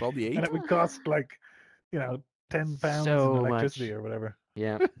 Probably 8. And it would cost like, £10 So in much. electricity or whatever.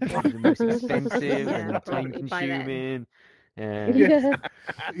 Yeah, the most expensive Yeah, and time probably by then. consuming. Yeah.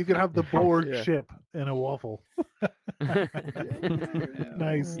 You could have the board Yeah. ship in a waffle.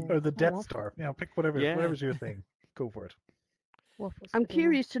 Nice. Or the Death Star. Pick whatever's your thing. Go for it. waffles I'm for dinner.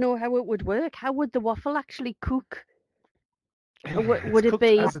 curious to know how it would work. How would the waffle actually cook? Or would It's it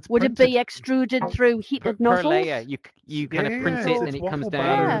be cooked as it's would it printed. be extruded through heated per nozzles? layer, you kind of print it, it's then it comes waffle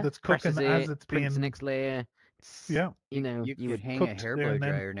down, batter that's presses cooking it, as it's prints the being. next layer. Yeah. You know, You you could would hang a cooked hair there blow and then-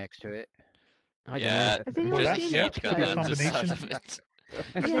 dryer next to it. I don't Yeah, know. Has anyone Well, seen just it get the upload? underside of it.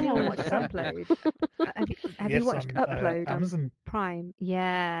 Has anyone watched Upload? Have you Yes, watched on Upload on Amazon. Prime?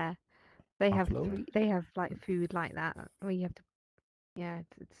 Yeah, they have Upload? they have like food like that where you have to. Yeah,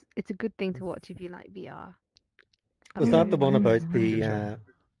 it's a good thing to watch if you like VR. Was that the one about Really good the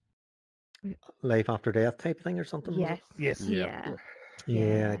show. life after death type thing or something? Was Yes. it? Yes. Yeah.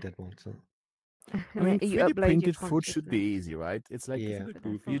 Yeah, I did watch that. I mean, You 3D upload your printed food should be consciousness. easy, right? It's like Yeah. But that's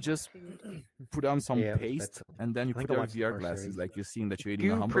you not just food. put on some Yeah, it was paste bits. and then you I think put I your watched the VR first glasses, series. like you're seeing that you're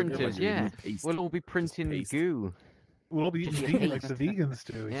eating a Goo hamburger, but printers, you're eating yeah. paste. We'll all be Just printing paste. goo. We'll all be Just eating your vegan like the paste. vegans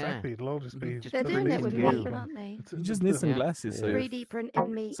do. Yeah. Exactly. It'll all just be. Just They're doing it with printing meat, goo. aren't they? You just need some Yeah. glasses, so 3D printed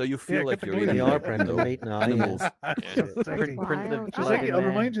meat. you feel like get the you're glue. eating They are printing meat now. animals. Exactly. Print the Wild. Just blood like in I'll there.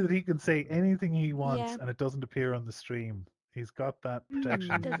 remind you that he can say anything he wants Yeah. and it doesn't appear on the stream. He's got that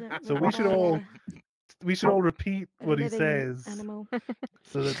protection. Doesn't So we should all repeat a what he living says animal.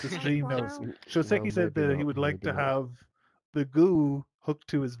 so that the stream knows. Wow. Shoseki Well, said maybe that he not, would like to maybe not. have the goo hooked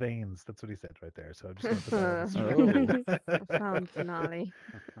to his veins. That's what he said right there. So I'm just going to put that on the stream. That sounds gnarly.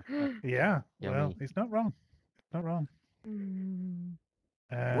 Yeah. Well, Yummy. he's not wrong. Not wrong. Mm.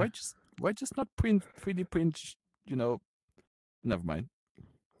 Why just not print 3D print? Never mind.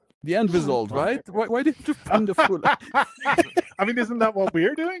 The end result, right? Why didn't you print the full? I mean, isn't that what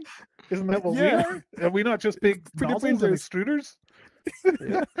we're doing? Isn't that what we are? Are we not just big Pretty nozzles and printers. extruders?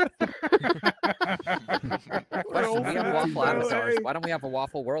 Question, we have waffle avatars. Why don't we have a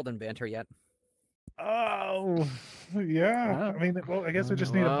waffle world in Banter yet? Oh, yeah. I mean, well, I guess we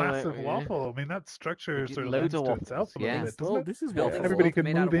just need a Well, massive yeah. waffle. I mean, that structure Get sort of loads lends of to waffles, itself a little yeah. bit, doesn't Well, it? this is Built waffle. Everybody world can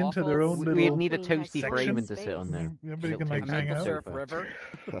made out move of into their own waffles. little We'd need a Queen has toasty joined frame the to sit on space. there. Everybody Little can like toasty hang Maple out. syrup river.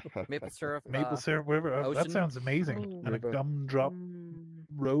 Maple syrup. Maple syrup, whatever. Oh, that ocean. sounds amazing. Oh, And a river. gumdrop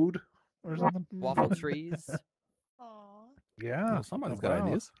road or something. Waffle trees. Yeah. Well, somebody's Oh, got wow.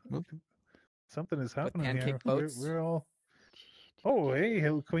 ideas. Something is happening pancake here. boats. We're all. Oh, hey,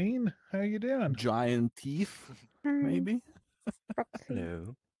 Hill Queen. How you doing? Giant teeth, maybe.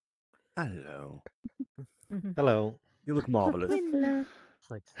 Hello. Hello. Hello. You look marvelous.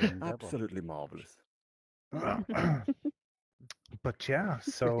 It's like seeing double. Absolutely marvelous. But yeah,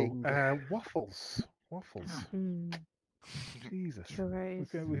 so waffles. Mm. Jesus.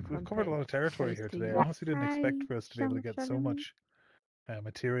 Churros. We've covered a lot of territory here Toasty today. I honestly didn't fries, expect for us to be able to get so much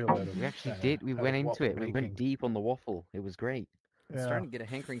material out of We actually uh, did. We out went of into waffle it. We making. went deep on the waffle. It was great. I'm Yeah. starting to get a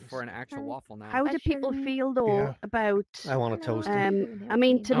hankering for an actual waffle now. How do people feel though Yeah. about? I want a toaster. I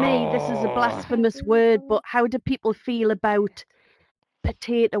mean, to me, this is a Oh. blasphemous word, but how do people feel about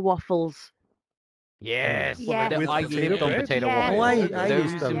potato waffles? Yes. Yeah. With I potato lived on bread? potato Yeah. waffles. Oh, I Those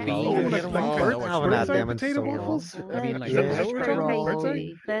used to and love beans. Oh, them. like I birds- haven't birds had eye them in potato so long. waffles? I mean, like Is that Yeah. what we're talking about? Bird's eye?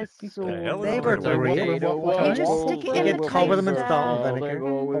 Crazy. They're so They were good. Bird's eye great. waffle, waffle You just time? stick it You in get the cover them in toaster. salt and vinegar.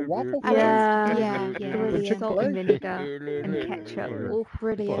 A waffle fry? Yeah, Yeah, yeah. brilliant. Salt and vinegar and ketchup. Oof.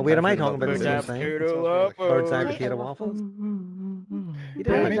 Brilliant. Oh, wait, am I talking about the Bird's same eye thing? potato Bird's eye Potato potato waffles. waffles? You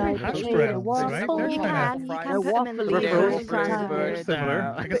Bird's didn't eye even hash potato browns, right? waffle. They're You kind can. of You They're can put them in the waffly. toaster. very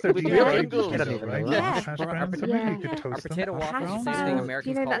similar. I guess they're With deep the fried. angles. I don't even know Yeah. Hash browns, so maybe you could Our toast them. potato Hash waffles browns? is the same thing You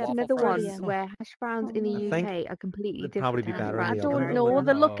Americans know, call that's waffle another fries. one where hash browns in the I think UK are completely they'd different probably to be hash better in browns the in I oven. don't America. know.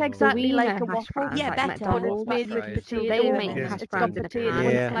 They look The exactly like a wiener hash waffle. browns, Yeah, like better. McDonald's, Made with fries. potato. they make Yeah. hash It's browns got in a potato pan,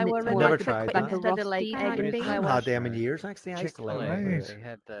 and Yeah. flour and and Never it's tried like that. a instead of like rusty egg and kind of I haven't flour. had them in years, actually. I used to like Chick-fil-A, them. Right. they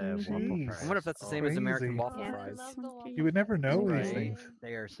had the waffle Jeez. fries. I wonder if that's the same as Crazy. American waffle Yeah. fries. You would never know these Right. things.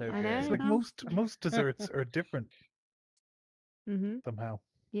 They are so I good. know. It's like most desserts are different Mhm. somehow.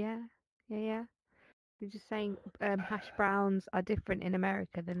 Yeah. Yeah. They're just saying hash browns are different in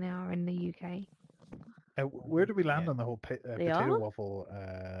America than they are in the UK. Where do we land Yeah. on the whole They potato are? waffle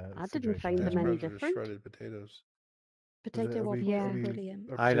I didn't situation? find them any different. Shredded potatoes. Potato Are we- waffles Yeah. are brilliant.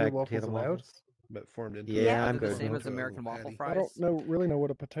 Are I potato like waffles potato allowed? waffles. But formed into Yeah, Are I'm they the good. same with as them. American waffle patty. fries? really know what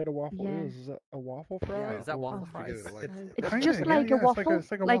a potato waffle Yeah. is. Is that a waffle fry? Yeah, is that waffle Oh, fries? It's Kinda, just yeah, like yeah, a it's like waffle,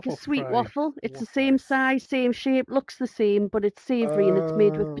 it's like a like a waffle sweet fry. waffle. It's the same size, same shape, looks the same, but it's savoury and it's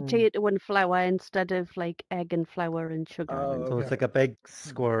made with Oh. potato and flour instead of like egg and flour and sugar. Oh, So it's okay. like a big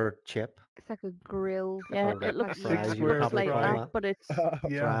square chip. It's like a grilled. Yeah, Or it looks, fries, you square would probably like fry. call that, that. but it's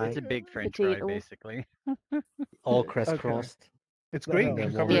Yeah, It's a Fry, big French fry, Potato. basically. all crisscrossed. it's great. Yeah,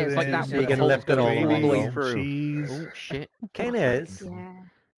 You cover Yeah, it it's like in that So you can whole lift it all the gravy way all through. cheese. Oh shit! Kind of is. Yeah.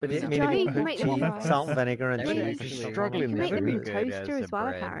 Maybe, So maybe Johnny, you put can make them cheese, fries. salt and vinegar and That would Yeah, cheese. actually you struggling can to make them be in good toaster as as a well,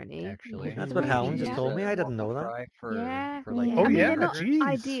 bread, apparently. actually. That's what Helen just told me. I didn't know that. Fry for, Yeah. for like Oh I mean, yeah, they're not geez.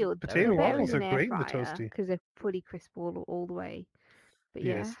 ideal. Though. Potato They're better waffles in are an great in air the fryer toasty. because they're fully crisp all the way. But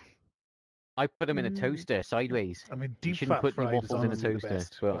yeah. Yes. I put them in a toaster sideways. I mean, You deep shouldn't fat put your fried is waffles in a honestly the toaster,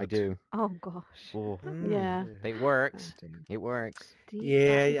 best, but I do. Oh gosh. Oh, Yeah. it works. It works.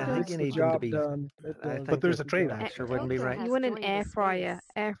 Yeah, I think Gets you the need them to job be. done. It I does. think there's the a trade-off. texture wouldn't be right. You want an air fryer.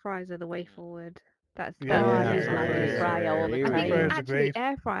 Air fryers are the way forward. That's Oh, I Yeah, use an air fryer all the Air I think fryers time. are actually great.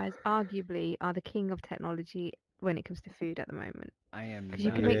 air fryers arguably are the king of technology when it comes to food at the moment. I am Because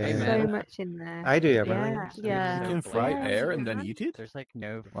you not can make a so fan. much in there. I do everything. Yeah. Yeah. You can fry Yeah, air you and then can. eat it? There's like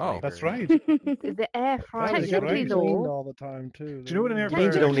no Wow. flavor. That's right. The air fryer. That is Technically, right. though, Cleaned all the time too. Do you know what an air It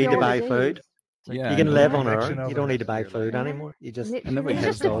means you fryer don't need to all buy it food. is. Yeah, You I can know. live on Convection Earth. You oven. don't need to buy Clearly. food anymore. You just Literally. I never It's had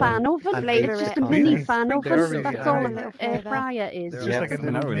just a so. fan oven. and Flavor eat it. Just a the mini content. fan oven. There we That's have all it. an air fryer is. It's Yeah. just like a I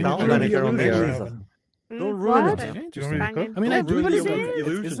little know, mini don't Don't run it your own convection business. oven. Don't ruin What? it. Do you want me to Banging cook? I mean, I flavor. do What believe it it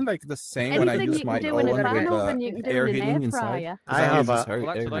is. isn't like the same when I Anything use you my can do in a oven fan with oven, you can do air in an heating air inside. fryer. 'Cause I I have use this a Well,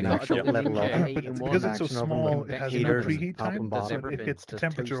 that's air what I heating got. I actual got actually. the little Ninja oven. 8 in Because 1 it's so Convection oven small, with it has convection enough heaters, preheat top time, and does so bottom. everything. it gets the Does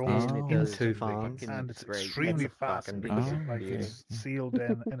temperature toasties, almost it in does two instantly, fans. and it's great. extremely It's fast fucking because decent. like okay. it's sealed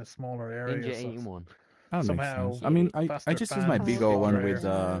in a smaller area. Ninja So 8 in 1. That makes somehow sense. I mean, I faster just use my fans, big Oh, old deep one with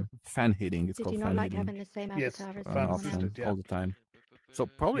fryer. fan heating. It's Did called you fan not like heating having the same Yes, avatar as fan someone option else? boosted, yeah. all the time. So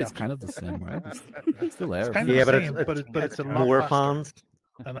probably Yeah. it's kind of the same, right? It's still It's air. kind of Yeah, the but same, but it's a lot more faster fans,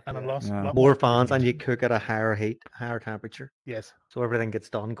 and a lot, Yeah. lot more fans, and preheat. you cook at a higher heat, higher temperature, Yes, so everything gets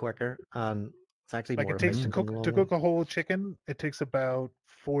done quicker, and it's actually like more it takes to efficient in the cook long run. a whole chicken. It takes about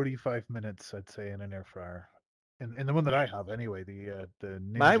 45 minutes, I'd say, in an air fryer. In the one that I have, anyway, the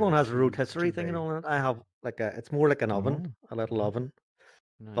My one Ninja has a 2 rotisserie thing 2 and bay. all that. I have like it's more like an oven, Oh. a little oven.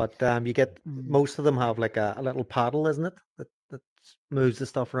 Nice. But you get most of them have like a little paddle, isn't it? That moves the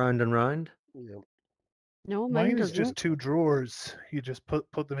stuff round and round. No, mine Mine is doesn't. just 2 drawers. You just put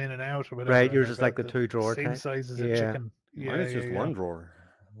them in and out or whatever. Right, and yours I've is like got the 2 drawer same type. size as a Yeah. chicken. Mine is just yeah. one drawer.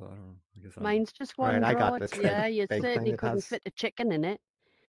 I don't know. I guess I'm Mine's just one Right, I got drawer. this Yeah, you big thing certainly that couldn't has. fit a chicken in it.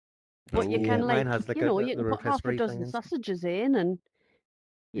 But you Yeah, can mine like, has like you know, you the can put half a rotisserie thing dozen and stuff. sausages in, and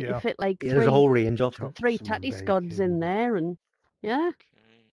you Yeah. fit like Yeah, there's a whole three range of them. three Some tatty scods in bacon. there, and yeah.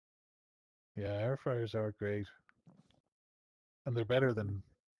 Yeah, air fryers are great. And they're better than,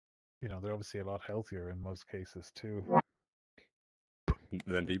 they're obviously a lot healthier in most cases too.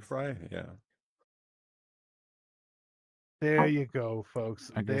 Then deep fry? Yeah. There you go,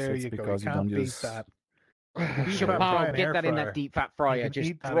 folks. I guess there it's you go. You because you can't don't beat use. that. Deep fat fry Chappelle, and get air that in fryer. that deep fat You fryer. can Just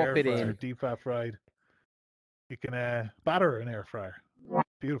eat that drop air it fryer, in. deep fat fried. You can batter an air fryer.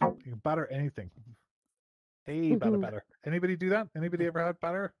 Beautiful. You can batter anything. Hey, batter. Anybody do that? Anybody ever had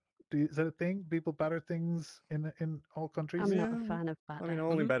batter? Is that a thing? People batter things in all countries? I'm not a fan of batter. I mean, I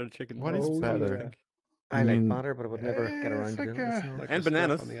only battered chicken. What is breast, I batter? think. I I like mean- batter, but I would never get around it's to like doing it. a- myself. And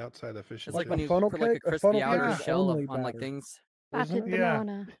bananas. On the outside efficiency. It's like when A you funnel put like a cake- a crispy funnel outer cake is shell only on like batter. things. Battered Yeah.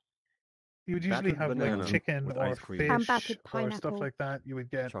 banana. You would usually Battered have banana like chicken with or ice cream. And fish battered or stuff pineapple. like that. You would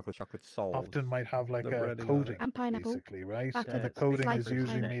get Chocolate salt. often might have like The a breading on it. coating, And pineapple. basically, right? Battered And the That's coating sliced is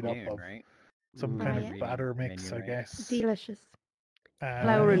usually pineapple. made up Noon, of right? some Fry kind it. of batter mix, Menu, I right? guess. Delicious.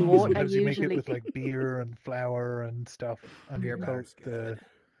 Flour and water Sometimes you make it usually. with like beer and flour and stuff, and Beer you coat batter's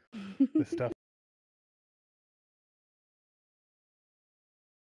the stuff.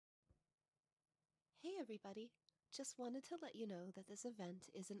 Hey everybody, just wanted to let you know that this event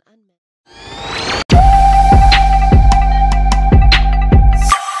is an unmeant.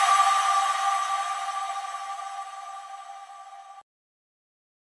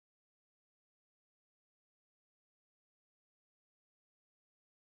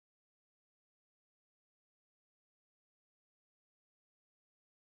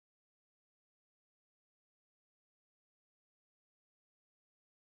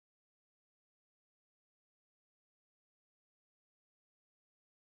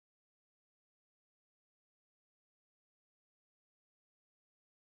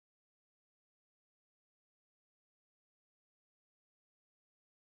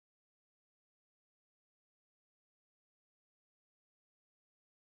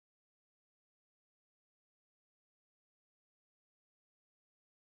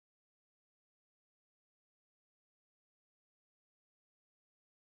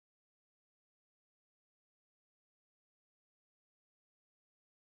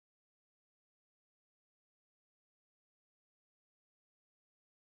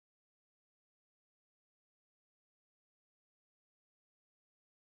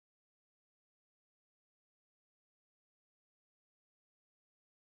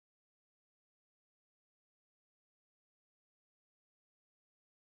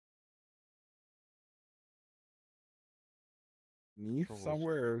 Me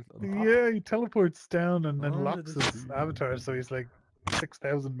somewhere. on top. Yeah, he teleports down and then Oh, locks this his avatar, so he's like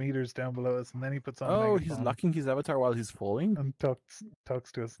 6,000 meters down below us, and then he puts on. Oh, he's megaphone locking his avatar while he's falling. and talks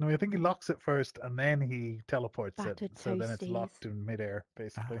to us. No, I think he locks it first, and then he teleports it, Battered so then it's toasties. locked in midair,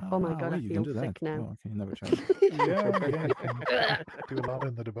 basically. Oh my god, I wait, you can feel do that. sick now. Oh, okay, never tried. Yeah, yeah, you can do a lot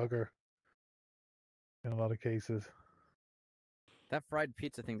in the debugger. In a lot of cases. That fried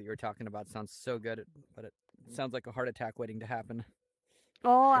pizza thing that you were talking about sounds so good, but it sounds like a heart attack waiting to happen.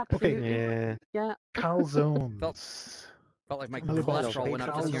 Oh, Okay. absolutely. Yeah. Calzones. Felt like my Tell me about cholesterol went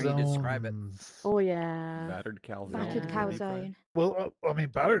up just hearing you describe it. calzones. Oh yeah. Battered calzone. Battered Yeah. calzone. Well, I mean,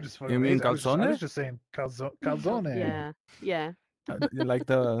 battered is fucking You mean amazing. I was calzone? just saying calzone. Yeah. Yeah. You like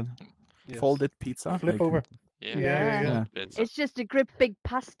the Yes. folded pizza? Flip Like- over. Yeah. Yeah. Yeah. Pizza. It's just a grip big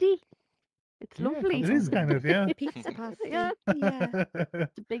pasty. It's Yeah, lovely. it is kind of, yeah. Pizza pasty. Yeah. Yeah.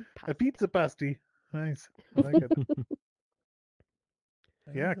 It's a big A pasty. pizza pasty. Nice. I like it.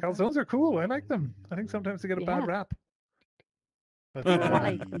 Yeah, calzones are cool. I like them. I think sometimes they get a bad Yeah. rap. But,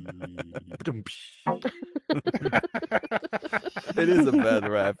 Why? It is a bad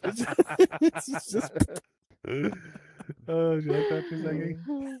rap. It's just Oh, do you like that,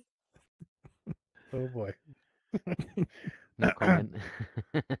 Chisaki? Oh boy. No comment.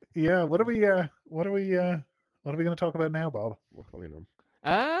 Yeah, what are we going to talk about now, Bob?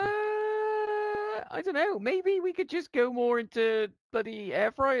 I don't know. Maybe we could just go more into bloody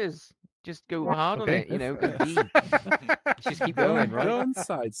air fryers. Just go hard on Okay. it, you know. Go deep. Just keep going, Go right?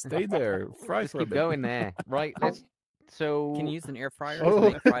 inside, stay there, fry Just for a keep bit. going there. Right, let's. So. Can you use an air fryer to Oh,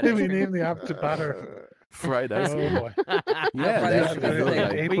 make fried ice we cream? named the app to batter. Fried ice Oh cream. boy. Yeah, Fried that ice should cream be is good. a Like,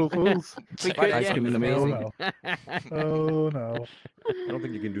 thing. April Fools. We fried could, ice yeah. cream is Oh amazing. no. Oh no. I don't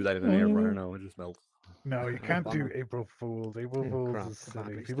think you can do that in an air fryer. No, it just melts. No, you can't do bummer. April Fools. April Fools crap, is the silly.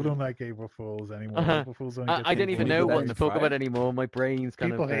 battery's People dead. don't like April Fools anymore. Uh-huh. April Fools only get I don't people even Can you know do that what in to talk about fried? anymore. My brain's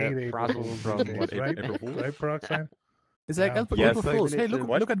kind People of hate April frazzled Fools from. these days, What, right? April Fools? Right, Peroxide? It's like Yeah. April Yes. Fools. Hey, minutes look, of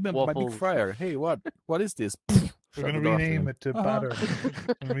look at my big waffles. fryer. Hey, what is this? We're Shut going to the door after rename him. it to Uh-huh. Batter.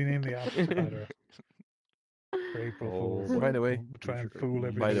 And rename the app to Batter. For April Fools. By the way, We'll try and fool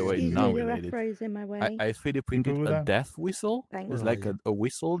everybody. by the way, Excuse now me, the related. retro's in my way. I 3D printed cool with a that? death whistle. Thanks. It's like a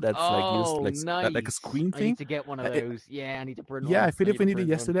whistle that's like used Oh, like nice. like a screen I thing. need to get one of Uh, it- those. Yeah, I need to print Yeah, one. I 3D need to printed it print one.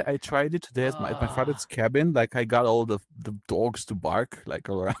 yesterday. I tried it today at my Ah. father's cabin. Like I got all the dogs to bark like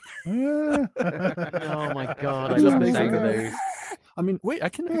all around. Oh my god, I Just love the makes sound of it- those. I mean, wait, I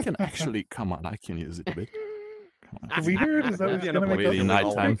can actually come on. I can use it a bit. Come on. Can we hear it? Is that what's Yeah, going to no, make really us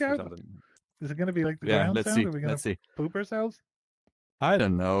nighttime. freak out? Is it going to be like the Yeah, ground let's sound? see. Are we going Let's to see. poop ourselves? I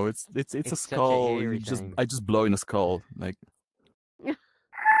don't know. It's a It's such a skull. hairy You just thing. I just blow in a skull like.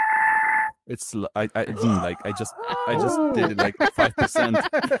 It's I didn't like I just did it like 5%.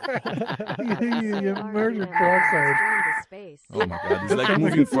 You murdered Has Peroxide. joined the space. Oh my god, it's That like sounds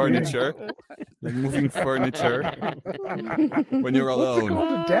like moving a scream. furniture. Like moving furniture when you're What's it alone.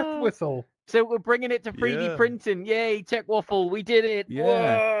 called? A death whistle. So we're bringing it to 3D Yeah. printing. Yay, Tech Waffle, we did it.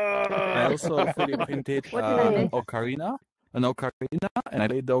 Yeah. I Whoa! also 3D printed What did I an miss? ocarina, and I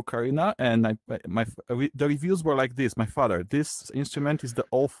played the ocarina, and the reviews were like this. My father, this instrument is the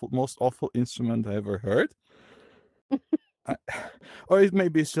most awful instrument I ever heard. Or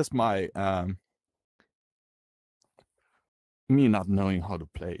maybe it's just my me not knowing how to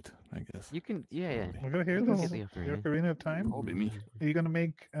play it, I guess. You can, yeah. We're going to hear You can this. get the The ocarina. Ocarina of Time. Probably me. Are you going to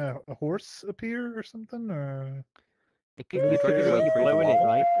make a horse appear or something? Or It could be when you're Pretty blowing it, Waffle.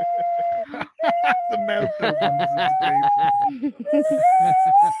 right? the mouth opens.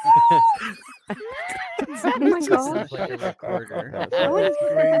 Oh my gosh. Like a recorder. That was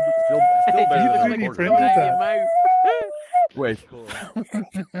great. Still It better looks than like You it's a printed coming out of your that. mouth. Wait. Cool.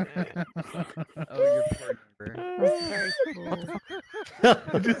 Oh, your poor number. very cool.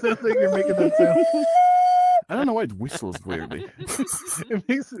 It just sounds like you're making that sound. I don't know why it whistles weirdly.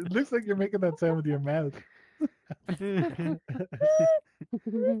 It looks like you're making that sound with your mouth.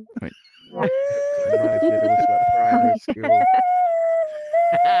 Primary school.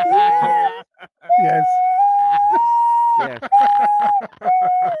 Yes. Yeah.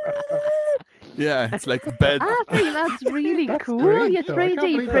 Yeah, it's like bed. I think that's really cool. great, You're though. I can't 3D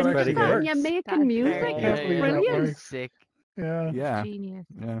believe that printing actually that and you're works. making That's music. very can't It's believe that brilliant. works. Sick. Yeah, Yeah, Genius.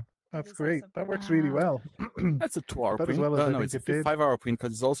 yeah. that's great. That works really well. That's a 2-hour About as print. well as I No, think it's a it did. 5-hour print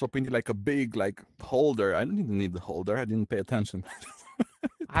because it's also printed like a big like holder. I didn't need the holder. I didn't pay attention.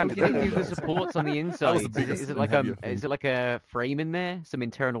 How do they do the supports on the inside? the biggest Is it and like heavier thing. is it like a frame in there? Some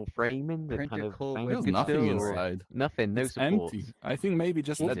internal framing that Printer kind of cold bounce with There's good nothing still, or inside. Nothing. No It's supports. empty. I think maybe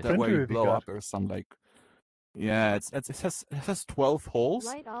just What let that printer way have you blow got? up or some like Yeah, it has 12 holes.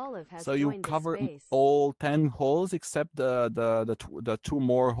 Light Olive has So you joined the cover space. all 10 holes except the two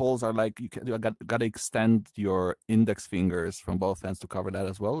more holes are like you gotta extend your index fingers from both ends to cover that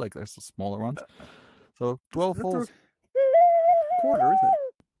as well. Like there's the smaller ones. So 12 That's holes. quarter, isn't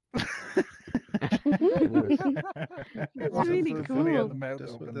it? That's really so silly how cool. the mouth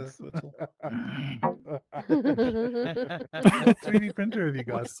Just with opens. the little. What 3D printer have you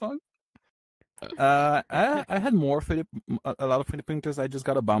got? What song? I had more a lot of 3D printers. I just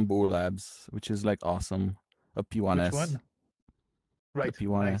got a Bamboo Labs, which is like awesome. A P1S. Which one? Right, The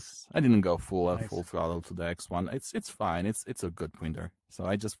P1S. nice. I didn't go full Nice. throttle to the X1. It's fine. It's a good printer. So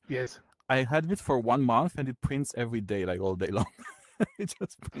Yes. I had it for 1 month and it prints every day, like all day long. It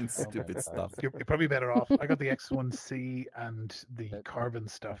just prints stupid stuff. You're probably better off. I got the X1C and the carbon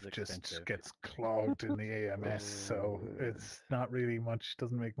stuff just gets clogged in the AMS, so it's not really much,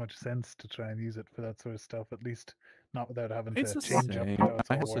 doesn't make much sense to try and use it for that sort of stuff, at least not without having It's to the change up same. how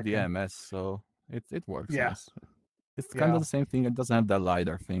it's I all also working. the MS, so it works. Yeah. Nice. It's kind Yeah. of the same thing. It doesn't have that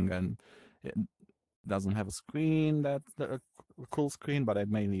LiDAR thing, and it doesn't have a screen a cool screen. But I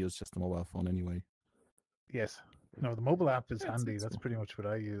mainly use just a mobile phone anyway. Yes. No, the mobile app is Yeah, handy. it's That's pretty much what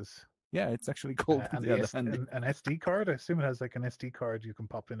I use. Yeah, it's actually cool. And Yeah, the the handy. an SD card. I assume it has like an SD card you can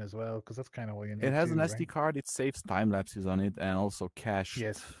pop in as well, because that's kind of what you need. It has too, an right? SD card. It saves time lapses on it, and also cached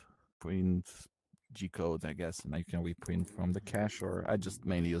Yes. print G codes, I guess, and I can reprint from the cache. Or I just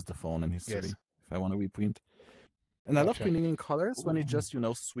mainly use the phone and history Yes. if I want to reprint. And I love Gotcha. printing in colors when it's just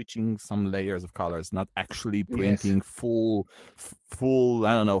switching some layers of colors, not actually Yes. printing full.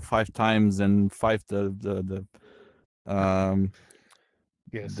 I don't know, 5 times and 5 the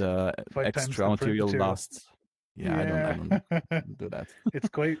Yes. the 5 times extra the print material material. lasts. Yeah, I don't do that. It's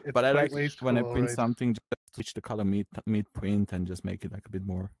quite. It's But I quite like wasteful. when I print right? something, just switch the color mid print and just make it like a bit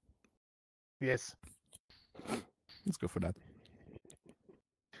more. Yes. Let's go for that.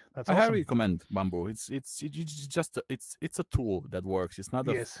 That's I awesome. highly recommend Bamboo. It's just it's a tool that works. It's not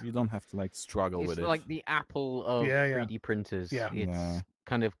Yes. you don't have to like struggle It's with it. like the Apple of Yeah, yeah. 3D printers. Yeah. It's Yeah.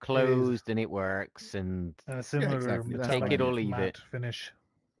 kind of closed and it works, and And a similar exactly. That's metallic take it or leave matte it. finish.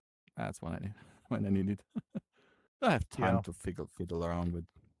 That's when I need it. I have time Yeah. to fiddle around with.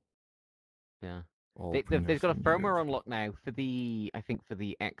 Yeah. all They've printers got a and firmware unlock now for the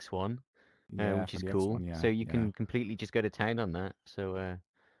X1, Yeah, which for is the cool. X1, So yeah, you can completely just go to town on that. So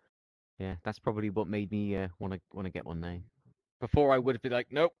yeah, that's probably what made me want to get one now. Before I would have been like,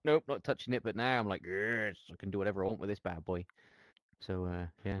 nope, not touching it. But now I'm like, yes, I can do whatever I want with this bad boy. So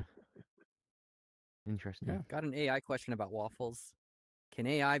yeah, interesting. Yeah. Got an AI question about waffles. Can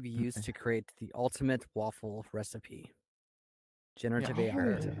AI be used to create the ultimate waffle recipe? Generative Yeah.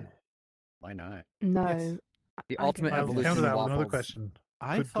 AI. Why not? No. Yes. The I ultimate don't I'll evolution counter of that with another waffles. question.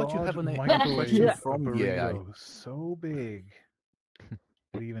 I Could thought you God have an microwave question a from the AI. burrito so big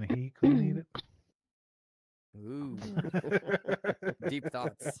that even he couldn't eat it? Ooh. Deep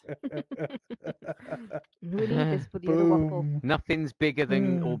thoughts. We'll leave this for the other waffle. Boom. Nothing's bigger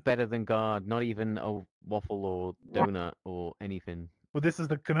than or better than God. Not even a waffle or donut or anything. Well, this is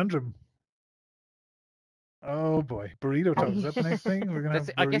the conundrum. Oh boy, burrito talk. Is that the next thing? We're gonna have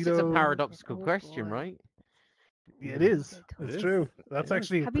I guess it's a burrito- paradoxical Oh, question, boy. right? Yeah, it is. It It's is. true. That's It is.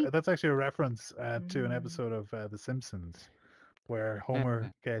 actually Have you- that's actually a reference to an Mm. episode of The Simpsons, where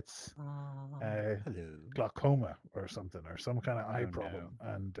Homer gets Hello. glaucoma or something, or some kind of eye Oh, problem,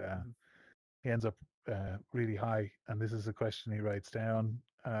 and he ends up really high. And this is a question he writes down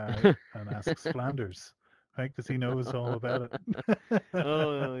and asks Flanders, right? Because he knows all about it.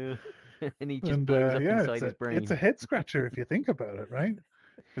 Oh yeah. And he just And blows up yeah, inside his brain. it's a head scratcher if you think about it, right?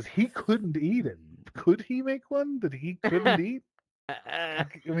 Because he couldn't eat it. Could he make one that he couldn't eat? I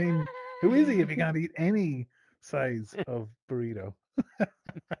mean, who is he if he can't eat any size of burrito?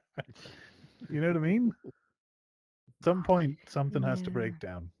 You know what I mean? At some point, something has to Yeah. break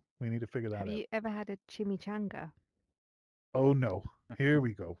down. We need to figure that Have out. you ever had a chimichanga? Oh no, here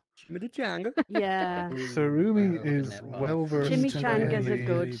we go. Chimichanga. Yeah. Sarumi Open is that box. well versed. Chimichangas are in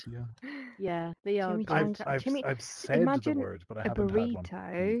good. Yeah. Yeah, they are good. Chimichanga. I've said the Imagine word, but I a haven't had one.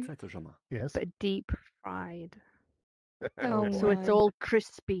 burrito, Yes. but deep fried. Oh, So it's my. all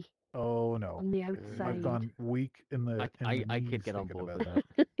crispy Oh no. on the I've outside. gone weak in the I knees could get on thinking board about with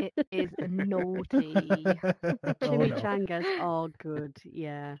that. It is naughty. Oh, no. Chimichangas are good.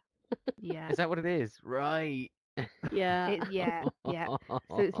 Yeah. Yeah. Is that what it is? Right. Yeah. Yeah. So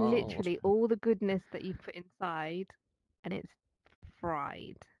it's literally all the goodness that you put inside, and it's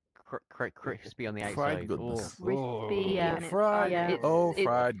fried, crispy on the outside. Fried goodness. Crispy and fried.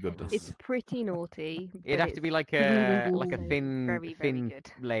 Fried goodness. It's pretty naughty. It'd but have to be like also a thin very, very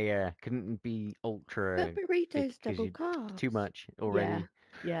good. layer. Couldn't be ultra. But burritos thick 'cause double you'd- carbs. Too much already.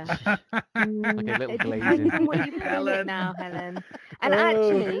 Yeah. Like a little It depends glazing. on what you put in it now, Helen. And Oh.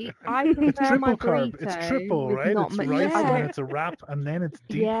 actually, I It's prefer my triple carb. burrito It's triple, with right? not It's much. rice and Yeah. then it's a wrap and then it's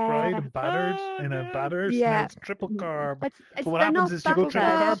deep fried Yeah. and battered in a batter. So now Yeah. it's triple carb. It's, But what they're happens not is you go triple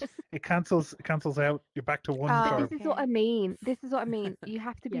carb, carbs. it cancels out. You're back to one carb. This is what I mean. This is what I mean. You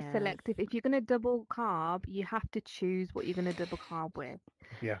have to be Yeah. selective. If you're going to double carb, you have to choose what you're going to double carb with.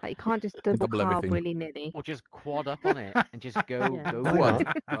 Yeah. Like, you can't just double Double carb everything. willy nilly. Or just quad up on it and just go Yeah. go Why for not? it,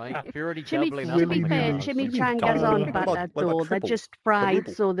 right? If you're already Chimi, doubling to up be on the fair, carbs, chimichangas aren't What about- battered what about though. They're triples? just fried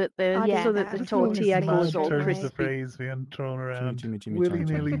Quadruples? so that the Yeah, so that the that's tortilla true. goes all terms crispy. of phrase being thrown around. Chimmy,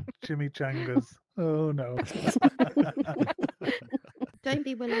 Willy-nilly chimichangas. Oh no. Don't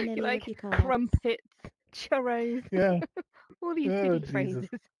be willy nilly Like with your carbs. crumpets, churros, Yeah. all these Oh, silly Jesus. phrases.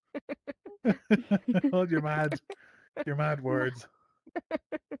 All your mad words.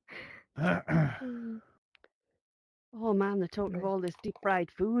 Oh man, the talk of all this deep fried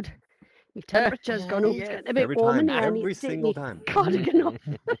food. My temperature's gone up. It's Yeah. getting a bit Every warm in time, here. I need every to take single my time. cardigan off.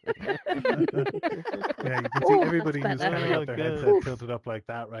 Yeah, you can see Oh, everybody that's who's kind better. of got their headset Oof. tilted up like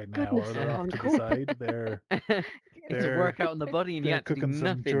that right now, Goodness, or they're I'm off to the cool. side. They're It's a workout on the body and you they're have to do cooking some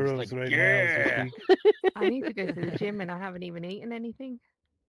nothing. It's churros like, right yeah. now as we speak. I need to go to the gym and I haven't even eaten anything.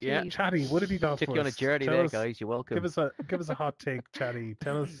 Yeah. Jeez. Chatty, what have you got Took for you on a us? journey Tell there, us- guys. You're welcome. Give us a hot take, Chatty.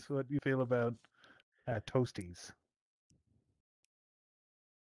 Tell us what you feel about toasties.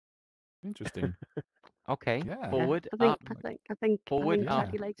 Interesting. Okay. Yeah. Forward, I think up, I think forward, up,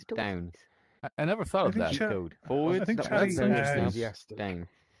 Chatty likes toast. down. I never thought of think that. Cha- Code. Forward, I think up, Chatty, down.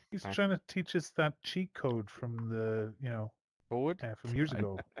 He's Back. trying to teach us that cheat code from the Forward, from years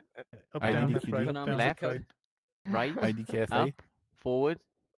ago. Up, I down, think left, you right, do. up, down, Left. left, right. right, IDKFA. up, forward,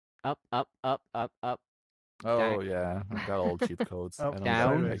 up, up, up, up, up. Oh down. yeah, I got all cheat codes. Up, I don't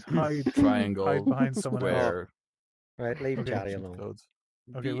down. like Hide- triangle, hide behind someone else. square. Right, leave Okay. Chatty cheat alone. codes.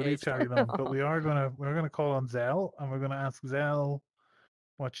 Okay, we'll leave Chatty alone, but we're gonna call on Zell, and we're gonna ask Zell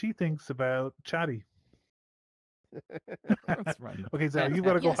what she thinks about Chatty. That's right. Okay, Zell, you've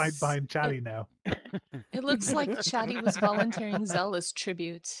got to go hide Yes. behind Chatty now. It looks like Chatty was volunteering Zella's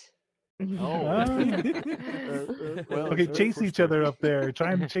tribute. Ah. Okay, chase each other up there.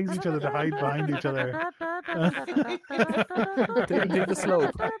 Try and chase each other to hide behind each other. Take the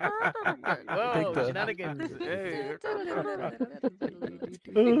slope. Whoa, Take the- shenanigans. Hey.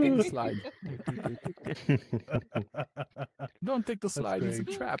 Take the slide. Don't take the That's slide. It's a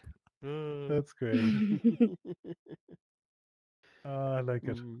great. trap. That's great. Oh, I like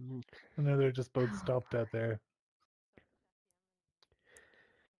it. And then they're just both stopped out there.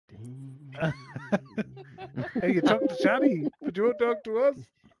 Hey, you talk to Chatty, but you won't talk to us.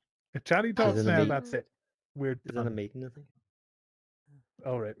 If Chatty talks in a now, meeting. that's it. We're Is that a done. meeting, I think?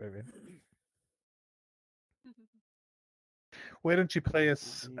 Oh, right. Why don't you play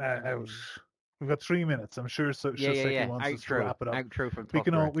us out? We've got 3 minutes. I'm sure Yeah, Shoseki yeah. wants us to Outro, wrap it up. outro from We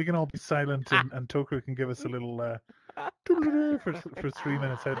can Tokyo. all be silent, and Toku can give us a little for 3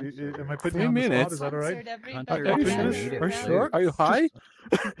 minutes. How do you, am I putting 3 you on the spot? minutes? Is that all right? Are you sure? Are you sure? Are you high?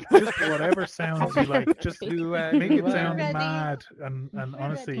 Just whatever sounds you like. Just make it sound Ready. mad, and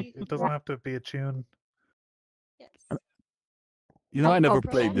honestly, Ready. it doesn't have to be a tune. You know, I never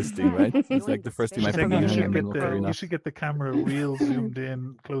played this thing, right? It's like the first time I I think played you it. should I'm get not fair you enough. should get the camera real zoomed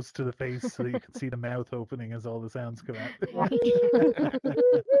in close to the face so that you can see the mouth opening as all the sounds come out.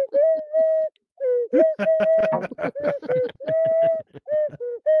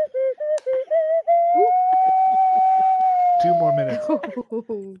 2 more minutes.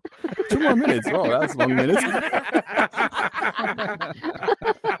 2 more minutes. Oh, that's 1 minute.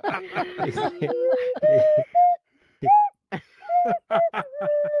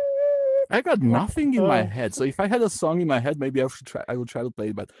 I got nothing in my head. So if I had a song in my head, maybe I would try to play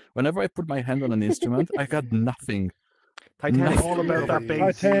it. But whenever I put my hand on an instrument, I got nothing. Titanic. Nothing. All about that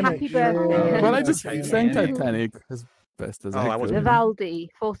bass. Titanic. Happy birthday. Well, I just Titanic. sang Titanic as best as Oh, I I wasn't- could.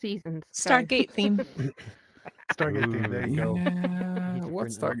 Vivaldi, Four Seasons. Go. Stargate theme. Stargate theme. There you go. Yeah, Need to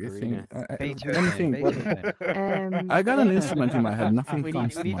what's print Stargate off thing? Beethoven, Let me think. Beethoven. I got an instrument in my head. Nothing We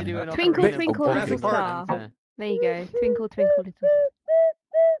comes need to to mind. do an Twinkle, ocarina twinkle, of little time. star. There you go. Twinkle, twinkle, little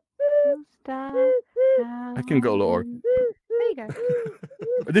star. I can go lower. There you go.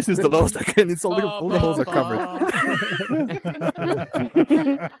 This is the lowest I can. It's all the holes are covered.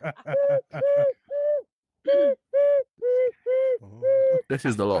 This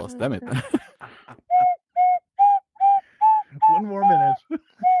is the lowest. Damn it. 1 more minute.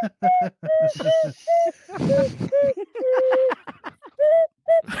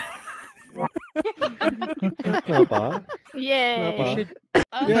 Yay! You should.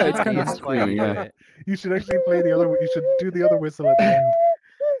 Yeah, it's kind of That's why screaming. you do Yeah. it. You should actually play the other. You should do the other whistle at the end.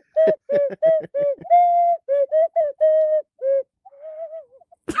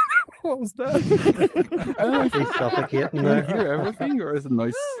 What was that? I don't know if He's suffocating Can you there. hear everything, or is it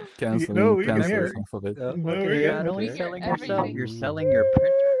noise canceling? No, we can cancel hear. half of it. Yeah, No, okay, we're You're yeah, not only okay. selling Everything. yourself, you're selling your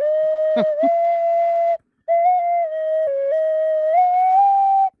printer.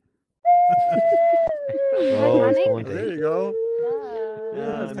 Oh, he's Titanic? going There to. you go.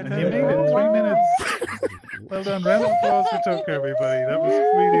 Yeah, And Titanic. you made it in 3 minutes. Well done. Round of applause for Toka, everybody. That was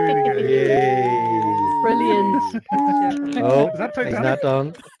really, really good. Yay. Brilliant. Oh, Is that he's Titanic? not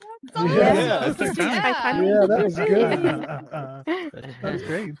done. Yeah, it's that's Yeah. Yeah, that was good. That's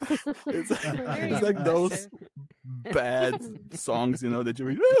great. It's like those bad songs, you know, that you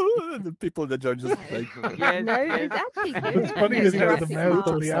read. The people that are just like. Yes, No, yes. it's actually good. What's funny It's is how the Jurassic mouth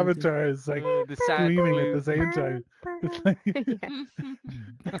Park. of the avatar is like The sad screaming at blue. the same time. It's like,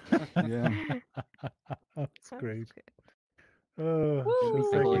 Yeah. that's great. good. Oh, Woo.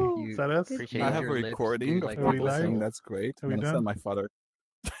 so Cool. is that us? Appreciate I it. have a your lips recording do of like Are we people live? saying that's great. Are I'm we gonna done? send my father.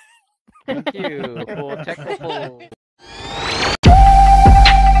 Thank you for technical.